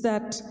 is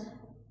that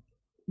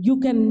you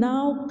can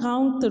now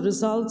count the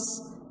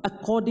results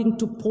according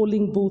to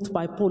polling booth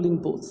by polling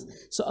booth.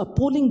 So a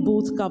polling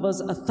booth covers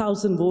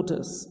 1,000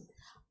 voters.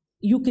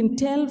 You can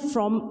tell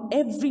from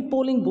every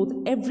polling booth,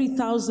 every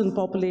 1,000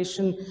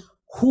 population,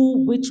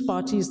 which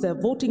parties they're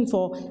voting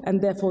for,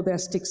 and therefore their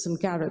sticks and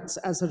carrots.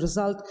 As a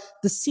result,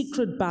 the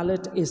secret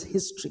ballot is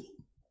history.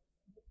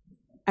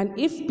 And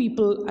if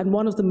people, and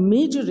one of the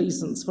major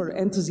reasons for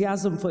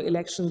enthusiasm for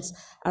elections,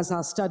 as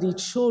our study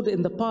showed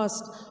in the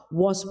past,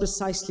 was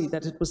precisely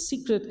that it was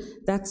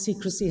secret. That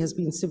secrecy has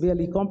been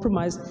severely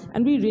compromised,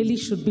 and we really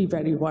should be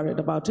very worried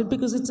about it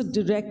because it's a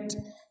direct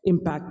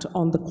impact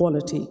on the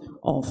quality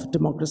of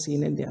democracy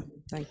in India.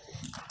 Thank you.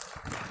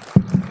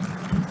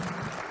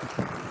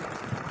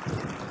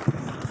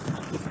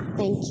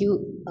 Thank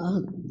you.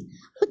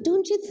 But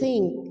don't you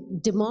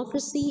think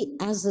democracy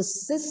as a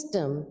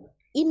system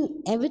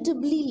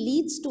inevitably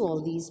leads to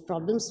all these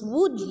problems,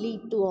 would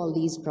lead to all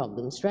these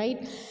problems,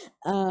 right?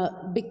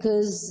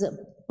 Because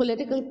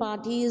political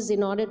parties,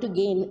 in order to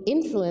gain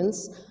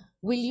influence,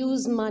 will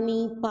use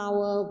money,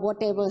 power,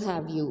 whatever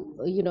have you,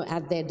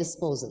 at their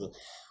disposal.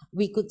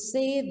 We could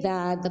say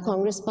that the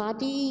Congress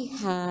party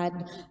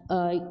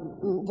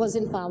was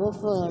in power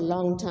for a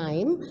long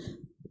time,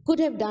 could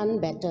have done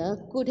better,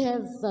 could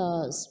have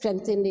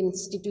strengthened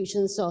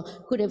institutions, or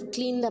could have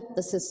cleaned up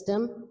the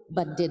system,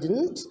 but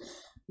didn't.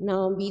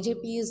 Now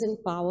BJP is in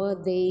power.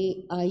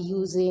 They are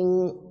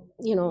using,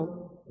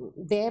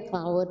 their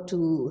power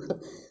to,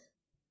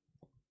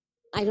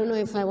 I don't know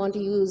if I want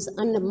to use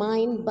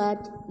undermine,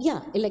 but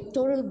yeah,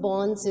 electoral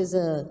bonds is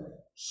a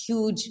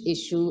huge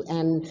issue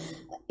and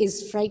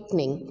is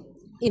frightening.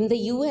 In the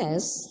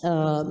US,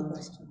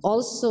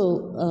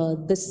 also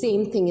the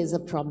same thing is a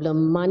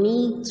problem.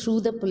 Money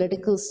through the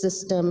political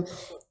system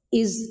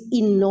is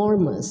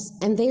enormous,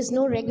 and there's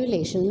no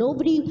regulation.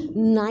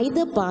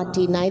 Neither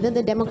party, neither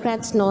the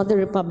Democrats nor the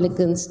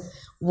Republicans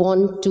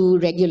want to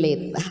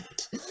regulate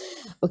that.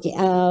 Okay,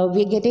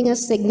 we're getting a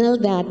signal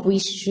that we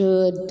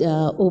should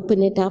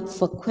open it up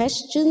for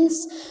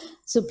questions.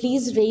 So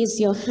please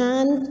raise your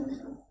hand.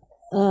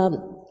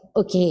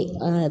 Okay,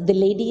 the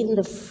lady in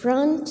the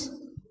front.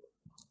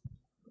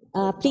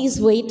 Please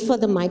wait for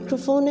the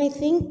microphone, I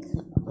think.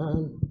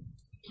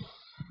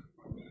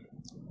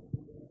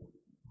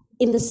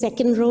 In the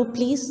second row,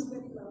 please.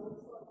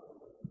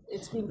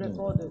 It's been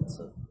recorded,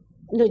 so.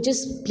 No,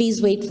 just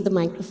please wait for the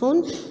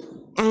microphone.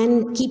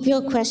 And keep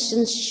your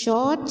questions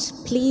short,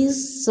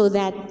 please, so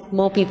that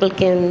more people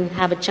can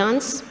have a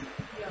chance.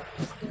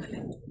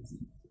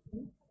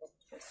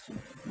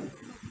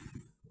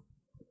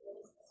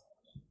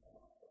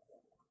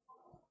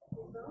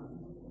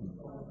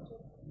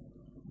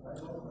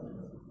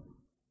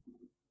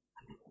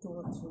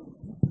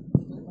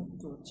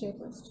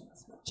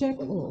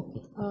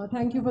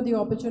 Thank you for the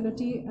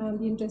opportunity and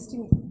the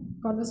interesting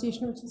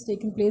conversation which has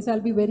taken place.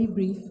 I'll be very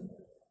brief.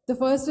 The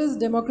first is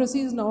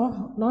democracy is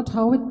now not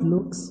how it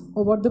looks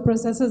or what the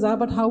processes are,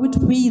 but how it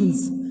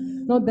feels.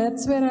 Now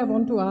that's where I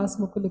want to ask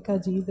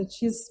Mukulika ji, that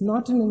she's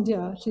not in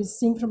India, she's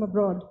seeing from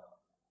abroad.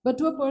 But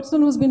to a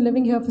person who's been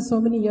living here for so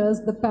many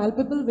years, the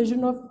palpable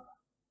vision of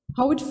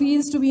how it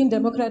feels to be in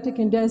democratic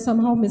India is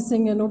somehow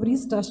missing, and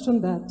nobody's touched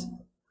on that.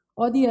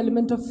 Or the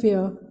element of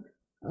fear.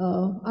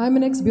 I'm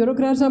an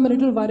ex-bureaucrat, so I'm a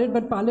little worried,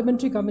 but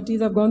parliamentary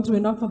committees, I've gone through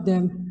enough of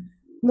them.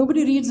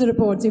 Nobody reads the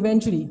reports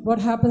eventually. What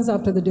happens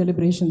after the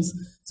deliberations?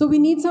 So we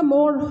need some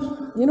more,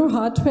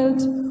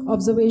 heartfelt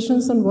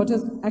observations on what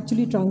has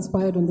actually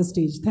transpired on the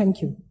stage.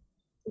 Thank you.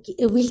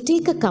 Okay, we'll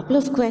take a couple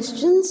of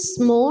questions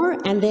more,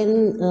 and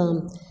then,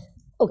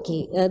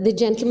 the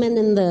gentleman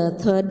in the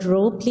third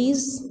row,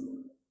 please.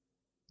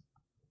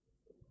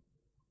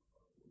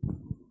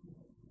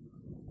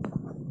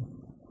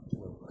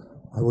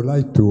 I would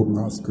like to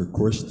ask a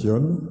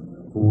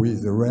question who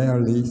is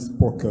rarely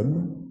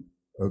spoken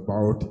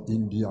about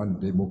Indian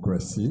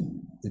democracy.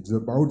 It's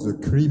about the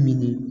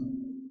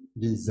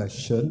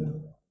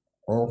criminalization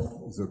of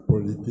the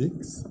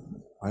politics.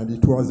 And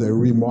it was a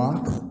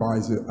remark by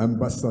the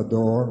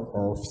ambassador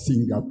of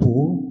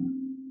Singapore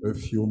a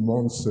few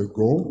months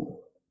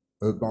ago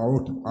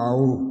about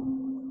how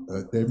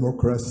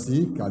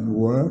democracy can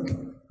work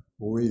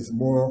with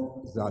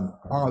more than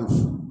half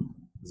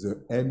the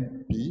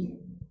MP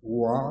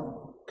who are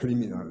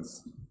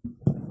criminals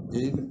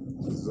in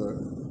the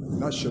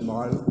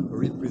national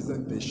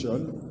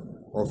representation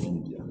of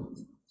India.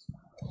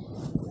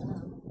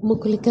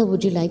 Mukulika,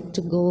 would you like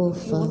to go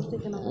for?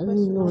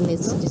 No,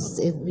 let's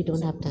just, we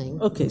don't have time.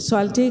 Okay, so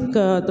I'll take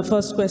the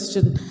first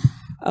question.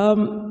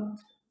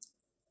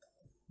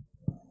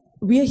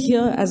 We are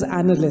here as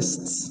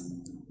analysts.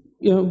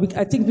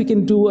 I think we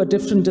can do a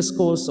different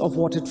discourse of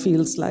what it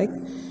feels like.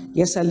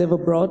 Yes, I live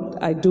abroad.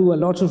 I do a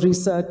lot of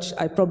research.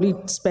 I probably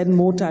spend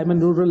more time in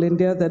rural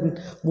India than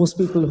most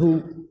people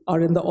who are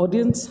in the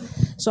audience.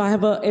 So I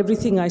have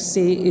everything I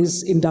say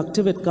is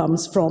inductive. It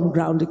comes from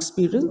ground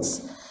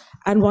experience.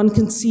 And one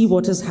can see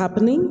what is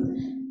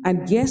happening.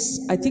 And yes,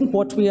 I think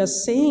what we are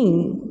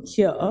saying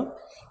here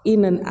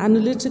in an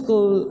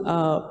analytical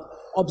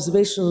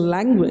observational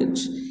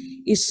language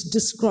is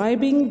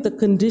describing the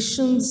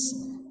conditions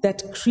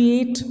that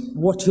create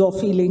what you're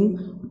feeling,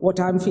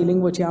 what I'm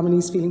feeling, what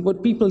Yamini's feeling,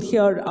 what people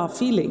here are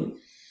feeling.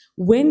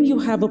 When you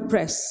have a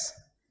press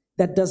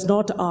that does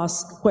not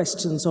ask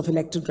questions of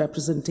elected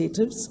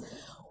representatives,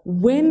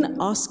 when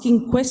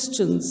asking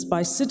questions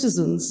by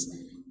citizens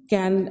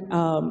can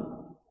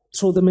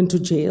throw them into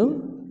jail,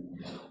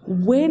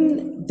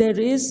 when there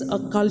is a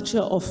culture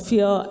of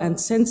fear and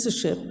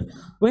censorship,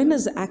 when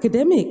as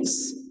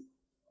academics,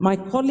 my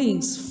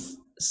colleagues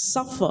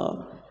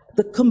suffer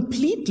the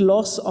complete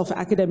loss of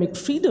academic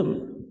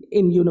freedom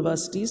in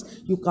universities.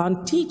 You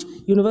can't teach.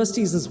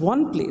 Universities is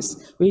one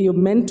place where you're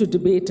meant to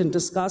debate and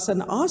discuss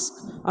and ask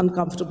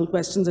uncomfortable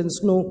questions, and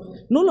it's no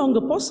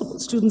longer possible.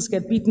 Students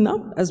get beaten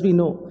up, as we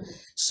know.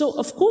 So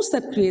of course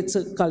that creates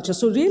a culture.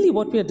 So really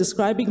what we are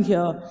describing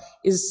here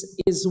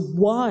is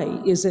why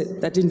is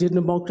it that Indian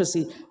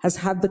democracy has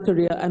had the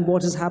career and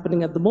what is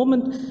happening at the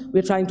moment.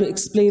 We're trying to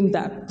explain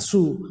that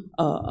through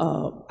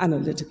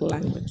analytical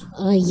language.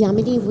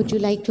 Yamini, would you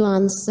like to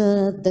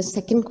answer the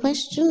second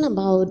question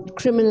about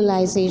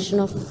criminalization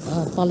of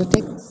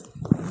politics?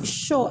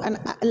 Sure, and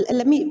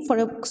let me, for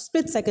a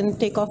split second,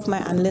 take off my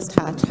analyst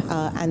hat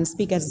and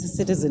speak as a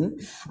citizen.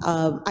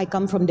 I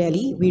come from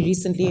Delhi. We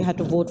recently had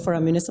to vote for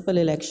our municipal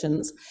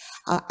elections.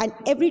 And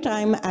every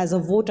time as a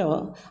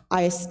voter,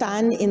 I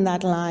stand in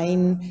that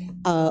line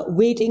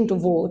waiting to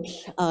vote,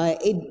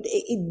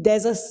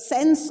 there's a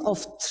sense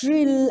of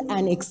thrill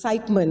and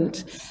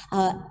excitement,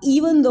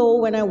 even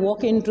though when I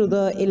walk into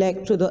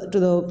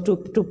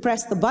to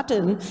press the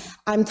button,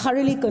 I'm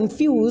thoroughly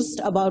confused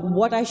about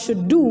what I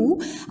should do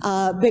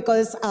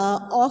because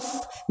of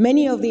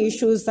many of the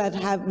issues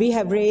that we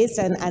have raised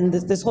and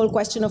this whole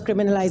question of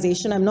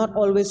criminalization. I'm not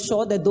always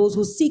sure that those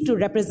who seek to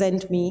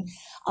represent me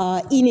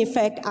in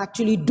effect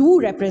actually do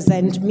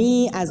represent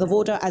me as a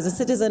voter, as a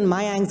citizen,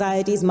 my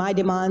anxieties, my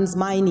demands,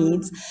 my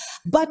needs.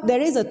 But there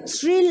is a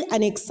thrill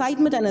and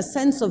excitement and a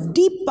sense of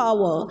deep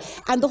power.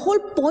 And the whole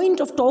point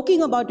of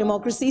talking about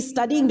democracy,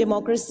 studying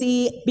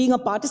democracy, being a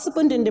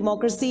participant in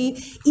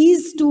democracy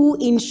is to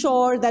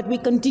ensure that we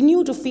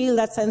continue to feel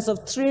that sense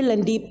of thrill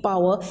and deep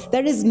power.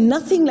 There is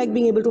nothing like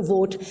being able to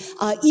vote,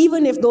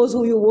 even if those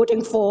who you're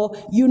voting for,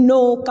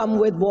 come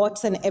with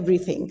votes and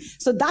everything.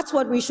 So that's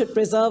what we should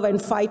preserve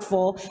and fight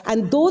for.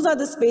 And those are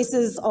the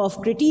spaces of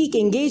critique,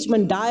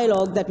 engagement,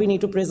 dialogue that we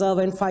need to preserve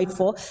and fight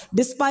for,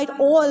 despite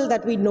all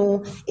that we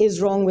know is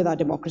wrong with our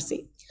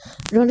democracy.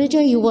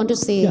 Ronojoy, you want to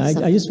say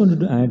something? I just wanted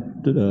to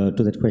add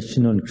to that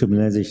question on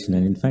criminalization.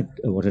 And in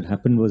fact, what had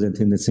happened was, I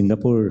think the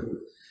Singapore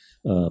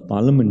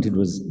parliament, it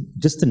was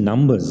just the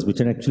numbers, which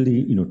are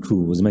actually,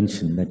 true, was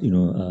mentioned that,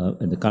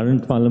 in the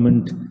current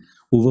parliament,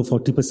 over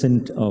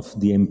 40% of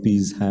the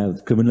MPs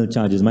have criminal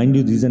charges. Mind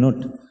you,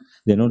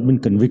 they're not been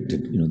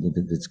convicted,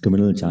 it's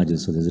criminal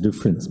charges, so there's a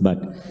difference.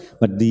 But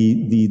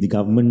the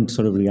government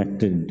sort of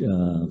reacted,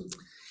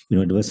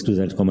 adverse to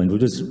that comment,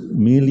 which was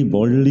merely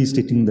boldly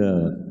stating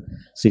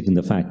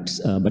the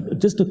facts. But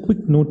just a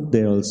quick note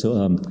there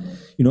also,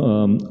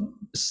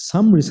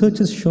 some research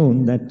has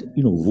shown that,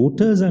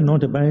 voters are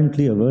not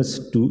apparently averse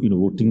to,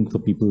 voting for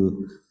people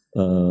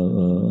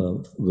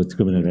with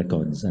criminal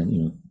records,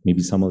 and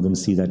maybe some of them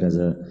see that as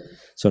a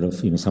sort of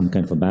some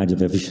kind of a badge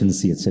of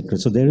efficiency, etc.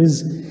 So there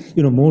is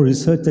more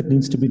research that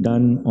needs to be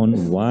done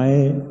on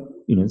why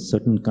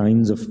certain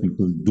kinds of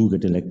people do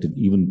get elected,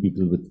 even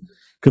people with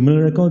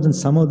criminal records, and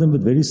some of them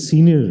with very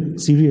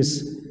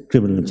serious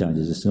criminal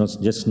charges. It's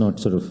just not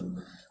sort of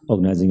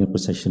organizing a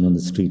procession on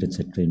the street,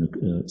 etc.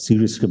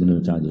 Serious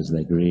criminal charges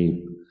like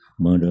rape,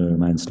 murder,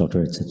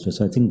 manslaughter, etc.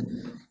 So I think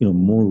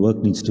more work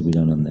needs to be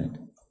done on that.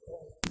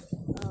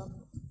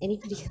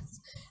 Anybody else?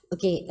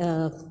 Okay,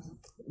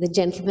 the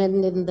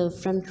gentleman in the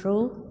front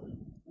row.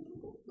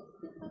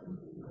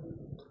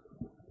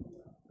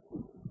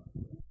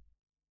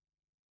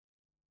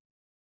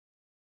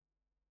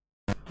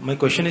 My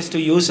question is to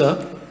you, sir.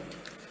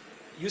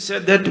 You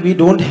said that we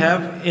don't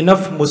have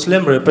enough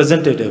Muslim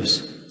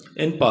representatives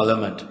in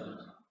parliament.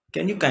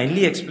 Can you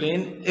kindly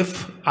explain,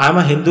 if I'm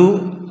a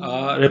Hindu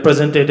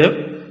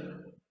representative,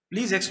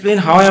 please explain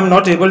how I am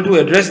not able to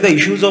address the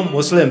issues of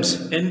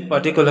Muslims in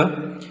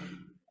particular,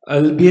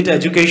 be it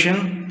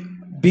education,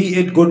 be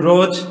it good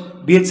roads,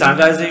 be it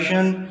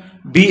sanitization,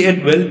 be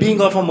it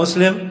well-being of a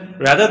Muslim,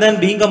 rather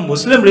than being a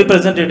Muslim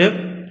representative,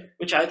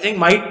 which I think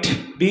might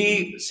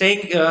be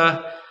saying,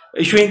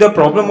 issuing the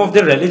problem of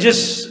the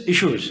religious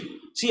issues.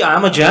 See, I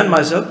am a Jain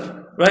myself,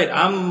 right?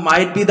 I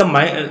might be the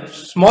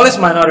smallest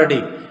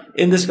minority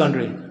in this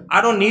country.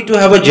 I don't need to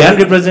have a Jain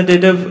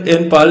representative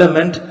in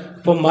parliament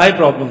for my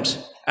problems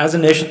as a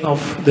nation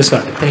of this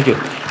country. Thank you.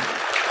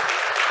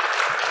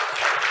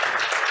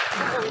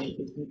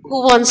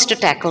 Who wants to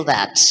tackle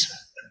that?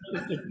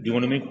 Do you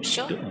want to make?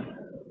 Sure.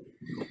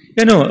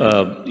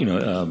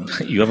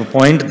 You have a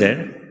point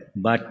there,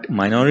 but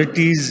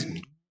minorities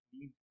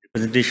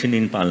representation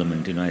in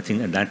parliament, I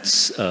think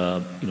that's,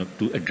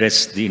 to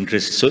address the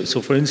interests.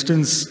 So for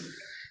instance,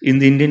 in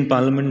the Indian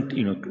parliament,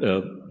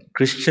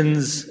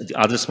 Christians, the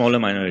other smaller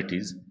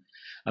minorities,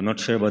 I'm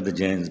not sure about the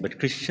Jains, but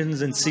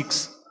Christians and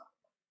Sikhs,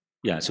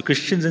 so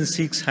Christians and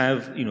Sikhs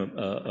have,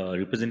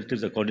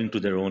 representatives according to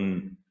their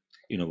own,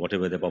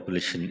 whatever the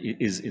population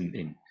is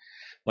in.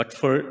 But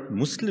for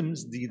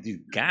Muslims,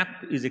 the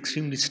gap is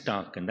extremely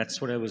stark, and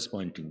that's what I was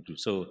pointing to.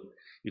 So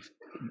if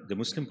the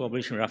Muslim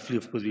population, roughly,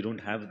 of course, we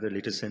don't have the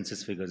latest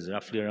census figures,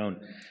 roughly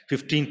around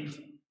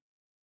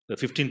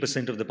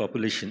 15% of the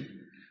population,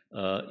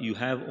 you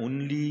have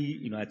only,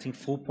 I think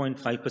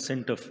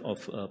 4.5%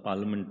 of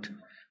parliament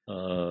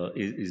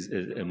is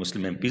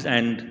Muslim MPs.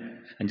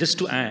 And just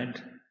to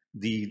add,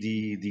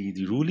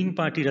 the ruling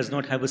party does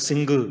not have a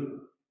single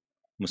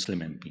Muslim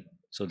MP.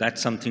 So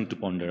that's something to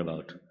ponder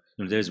about.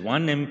 There's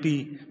one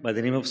MP by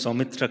the name of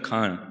Soumitra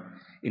Khan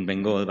in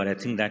Bengal, but I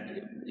think that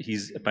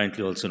he's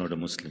apparently also not a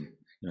Muslim.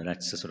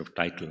 That's a sort of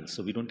title.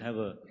 So we don't have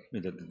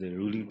the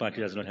ruling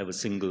party does not have a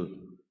single,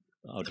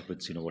 out of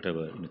its,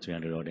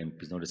 300 odd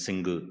MPs, not a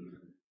single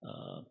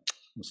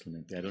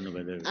Muslim MP. I don't know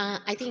whether...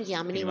 I think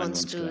Yamini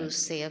wants to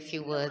say a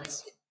few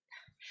words.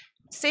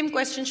 Same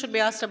question should be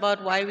asked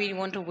about why we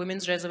want a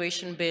women's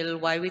reservation bill,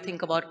 why we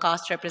think about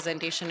caste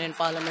representation in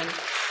parliament.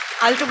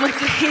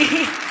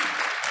 Ultimately,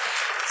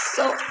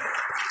 so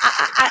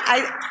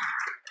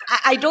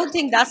I don't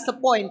think that's the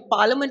point.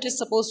 Parliament is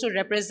supposed to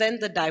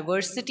represent the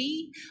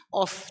diversity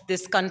of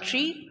this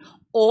country.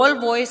 all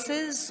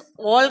voices,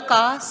 all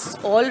castes,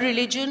 all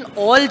religion,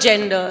 all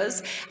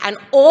genders, and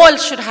all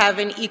should have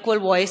an equal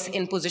voice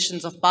in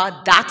positions of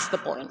power. That's the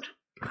point.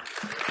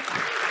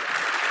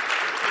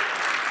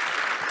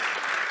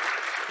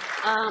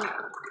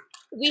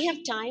 We have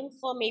time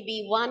for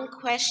maybe one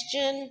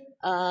question.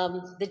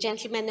 The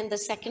gentleman in the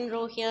second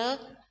row here.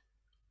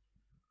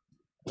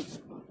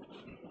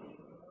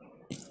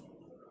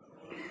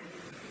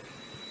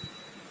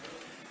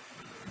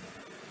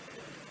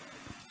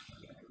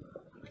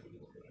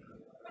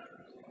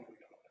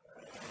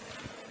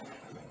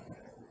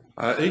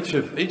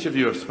 Each of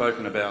you have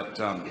spoken about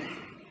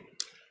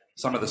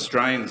some of the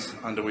strains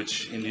under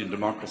which Indian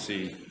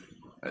democracy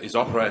is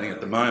operating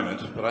at the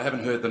moment, but I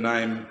haven't heard the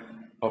name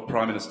of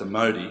Prime Minister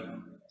Modi.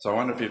 So I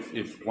wonder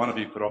if one of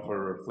you could offer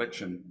a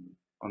reflection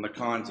on the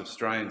kinds of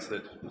strains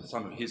that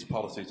some of his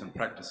policies and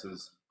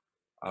practices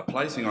are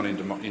placing on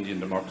Indian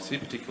democracy,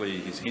 particularly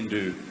his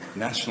Hindu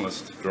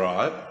nationalist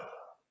drive.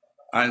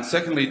 And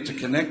secondly, to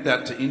connect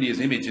that to India's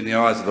image in the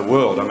eyes of the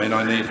world. I mean,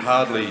 I need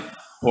hardly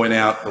point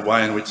out the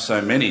way in which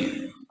so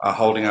many are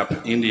holding up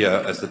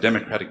India as the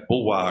democratic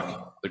bulwark,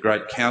 the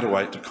great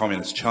counterweight to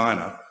communist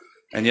China,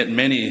 and yet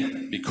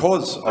many,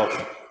 because of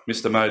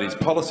Mr. Modi's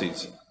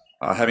policies,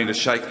 are having to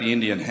shake the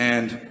Indian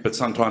hand, but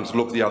sometimes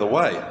look the other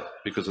way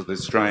because of the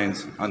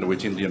strains under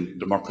which Indian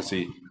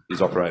democracy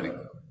is operating.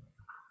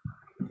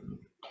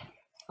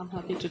 I'm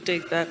happy to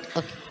take that.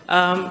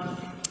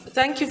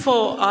 Thank you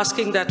for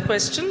asking that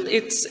question.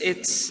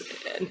 It's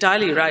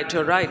entirely right.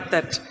 You're right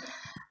that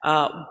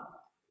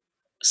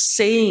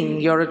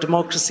saying you're a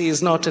democracy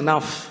is not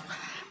enough.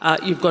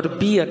 You've got to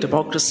be a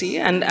democracy.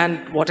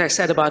 And what I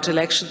said about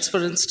elections, for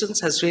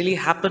instance, has really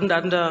happened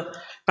under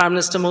Prime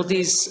Minister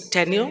Modi's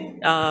tenure.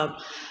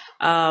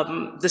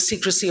 The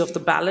secrecy of the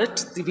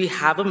ballot. We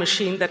have a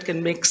machine that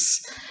can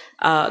mix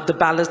the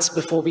ballots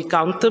before we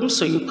count them,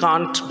 so you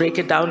can't break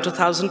it down to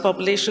 1,000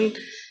 population.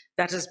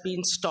 That has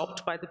been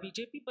stopped by the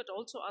BJP, but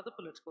also other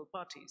political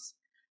parties.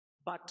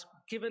 But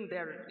given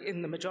they're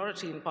in the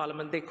majority in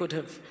parliament, they could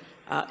have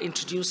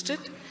introduced it.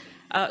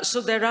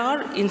 So there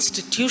are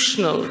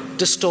institutional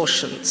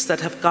distortions that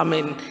have come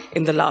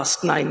in the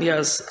last 9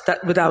 years,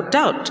 that, without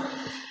doubt.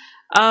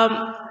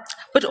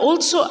 But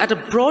also at a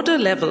broader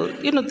level,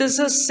 you know, there's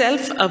a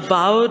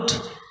self-avowed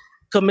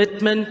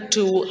commitment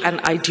to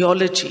an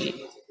ideology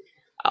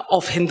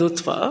of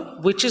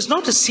Hindutva, which is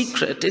not a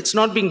secret. It's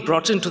not being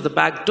brought into the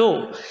back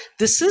door.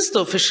 This is the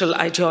official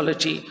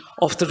ideology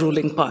of the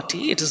ruling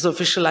party. It is the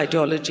official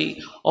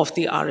ideology of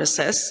the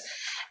RSS.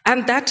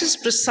 And that is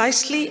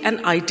precisely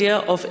an idea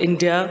of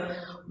India,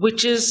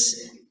 which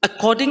is,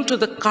 according to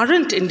the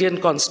current Indian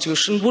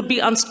constitution, would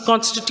be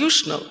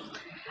unconstitutional.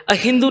 A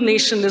Hindu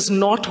nation is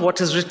not what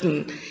is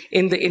written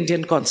in the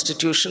Indian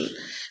constitution.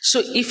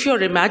 So if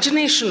your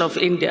imagination of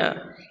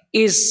India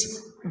is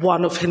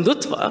one of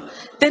Hindutva,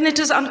 then it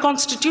is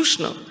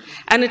unconstitutional.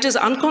 And it is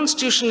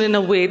unconstitutional in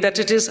a way that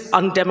it is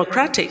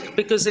undemocratic,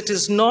 because it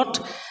is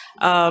not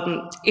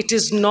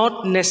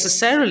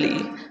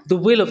necessarily the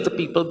will of the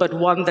people, but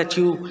one that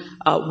you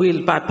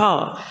wield by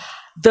power.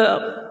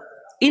 The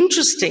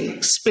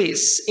interesting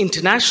space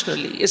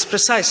internationally is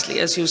precisely,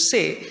 as you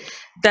say,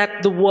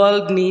 that the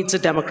world needs a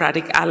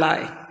democratic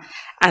ally.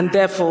 And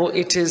therefore,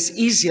 it is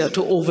easier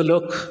to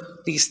overlook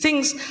these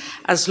things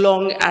as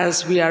long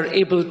as we are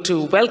able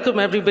to welcome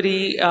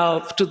everybody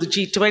to the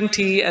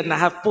G20 and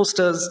have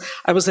posters.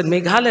 I was in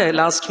Meghalaya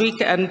last week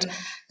and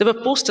there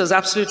were posters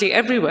absolutely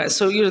everywhere.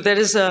 So, you know,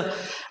 there's a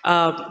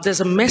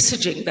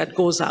messaging that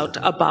goes out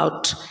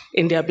about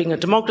India being a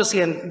democracy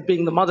and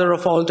being the mother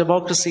of all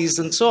democracies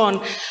and so on,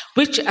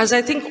 which, as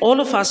I think all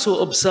of us who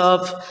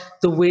observe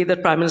the way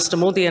that Prime Minister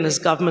Modi and his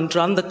government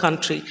run the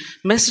country,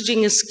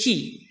 messaging is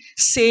key.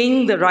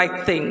 Saying the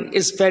right thing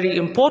is very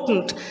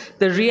important.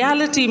 The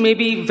reality may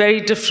be very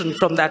different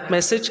from that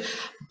message,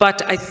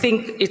 but I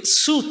think it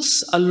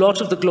suits a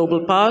lot of the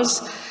global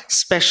powers,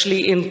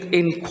 especially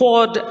in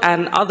Quad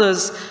and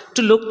others,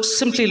 to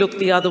simply look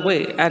the other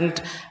way.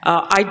 And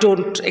I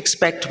don't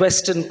expect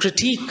Western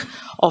critique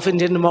of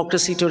Indian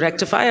democracy to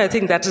rectify. I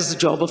think that is the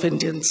job of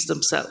Indians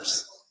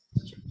themselves.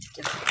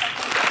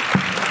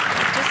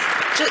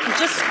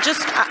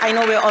 I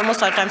know we're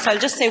almost out of time, so I'll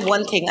just say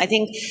one thing. I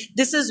think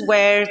this is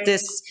where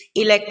this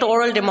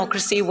electoral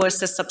democracy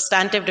versus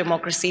substantive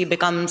democracy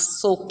becomes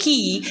so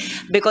key,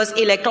 because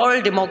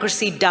electoral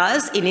democracy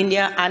does, in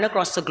India and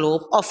across the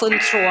globe, often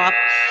throw up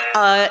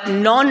a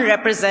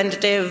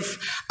non-representative,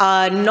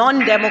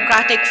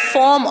 non-democratic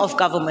form of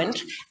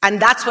government,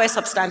 and that's where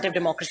substantive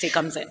democracy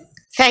comes in.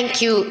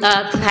 Thank you.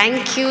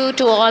 Thank you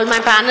to all my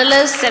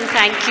panelists, and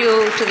thank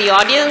you to the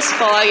audience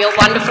for your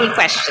wonderful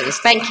questions.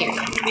 Thank you.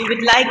 We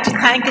would like to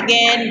thank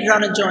again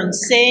Ronojoy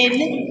Sen,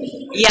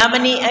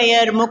 Yamini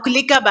Aiyar,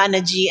 Mukulika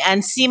Banerjee,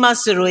 and Seema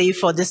Sirohi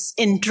for this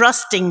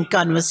interesting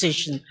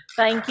conversation.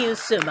 Thank you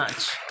so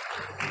much.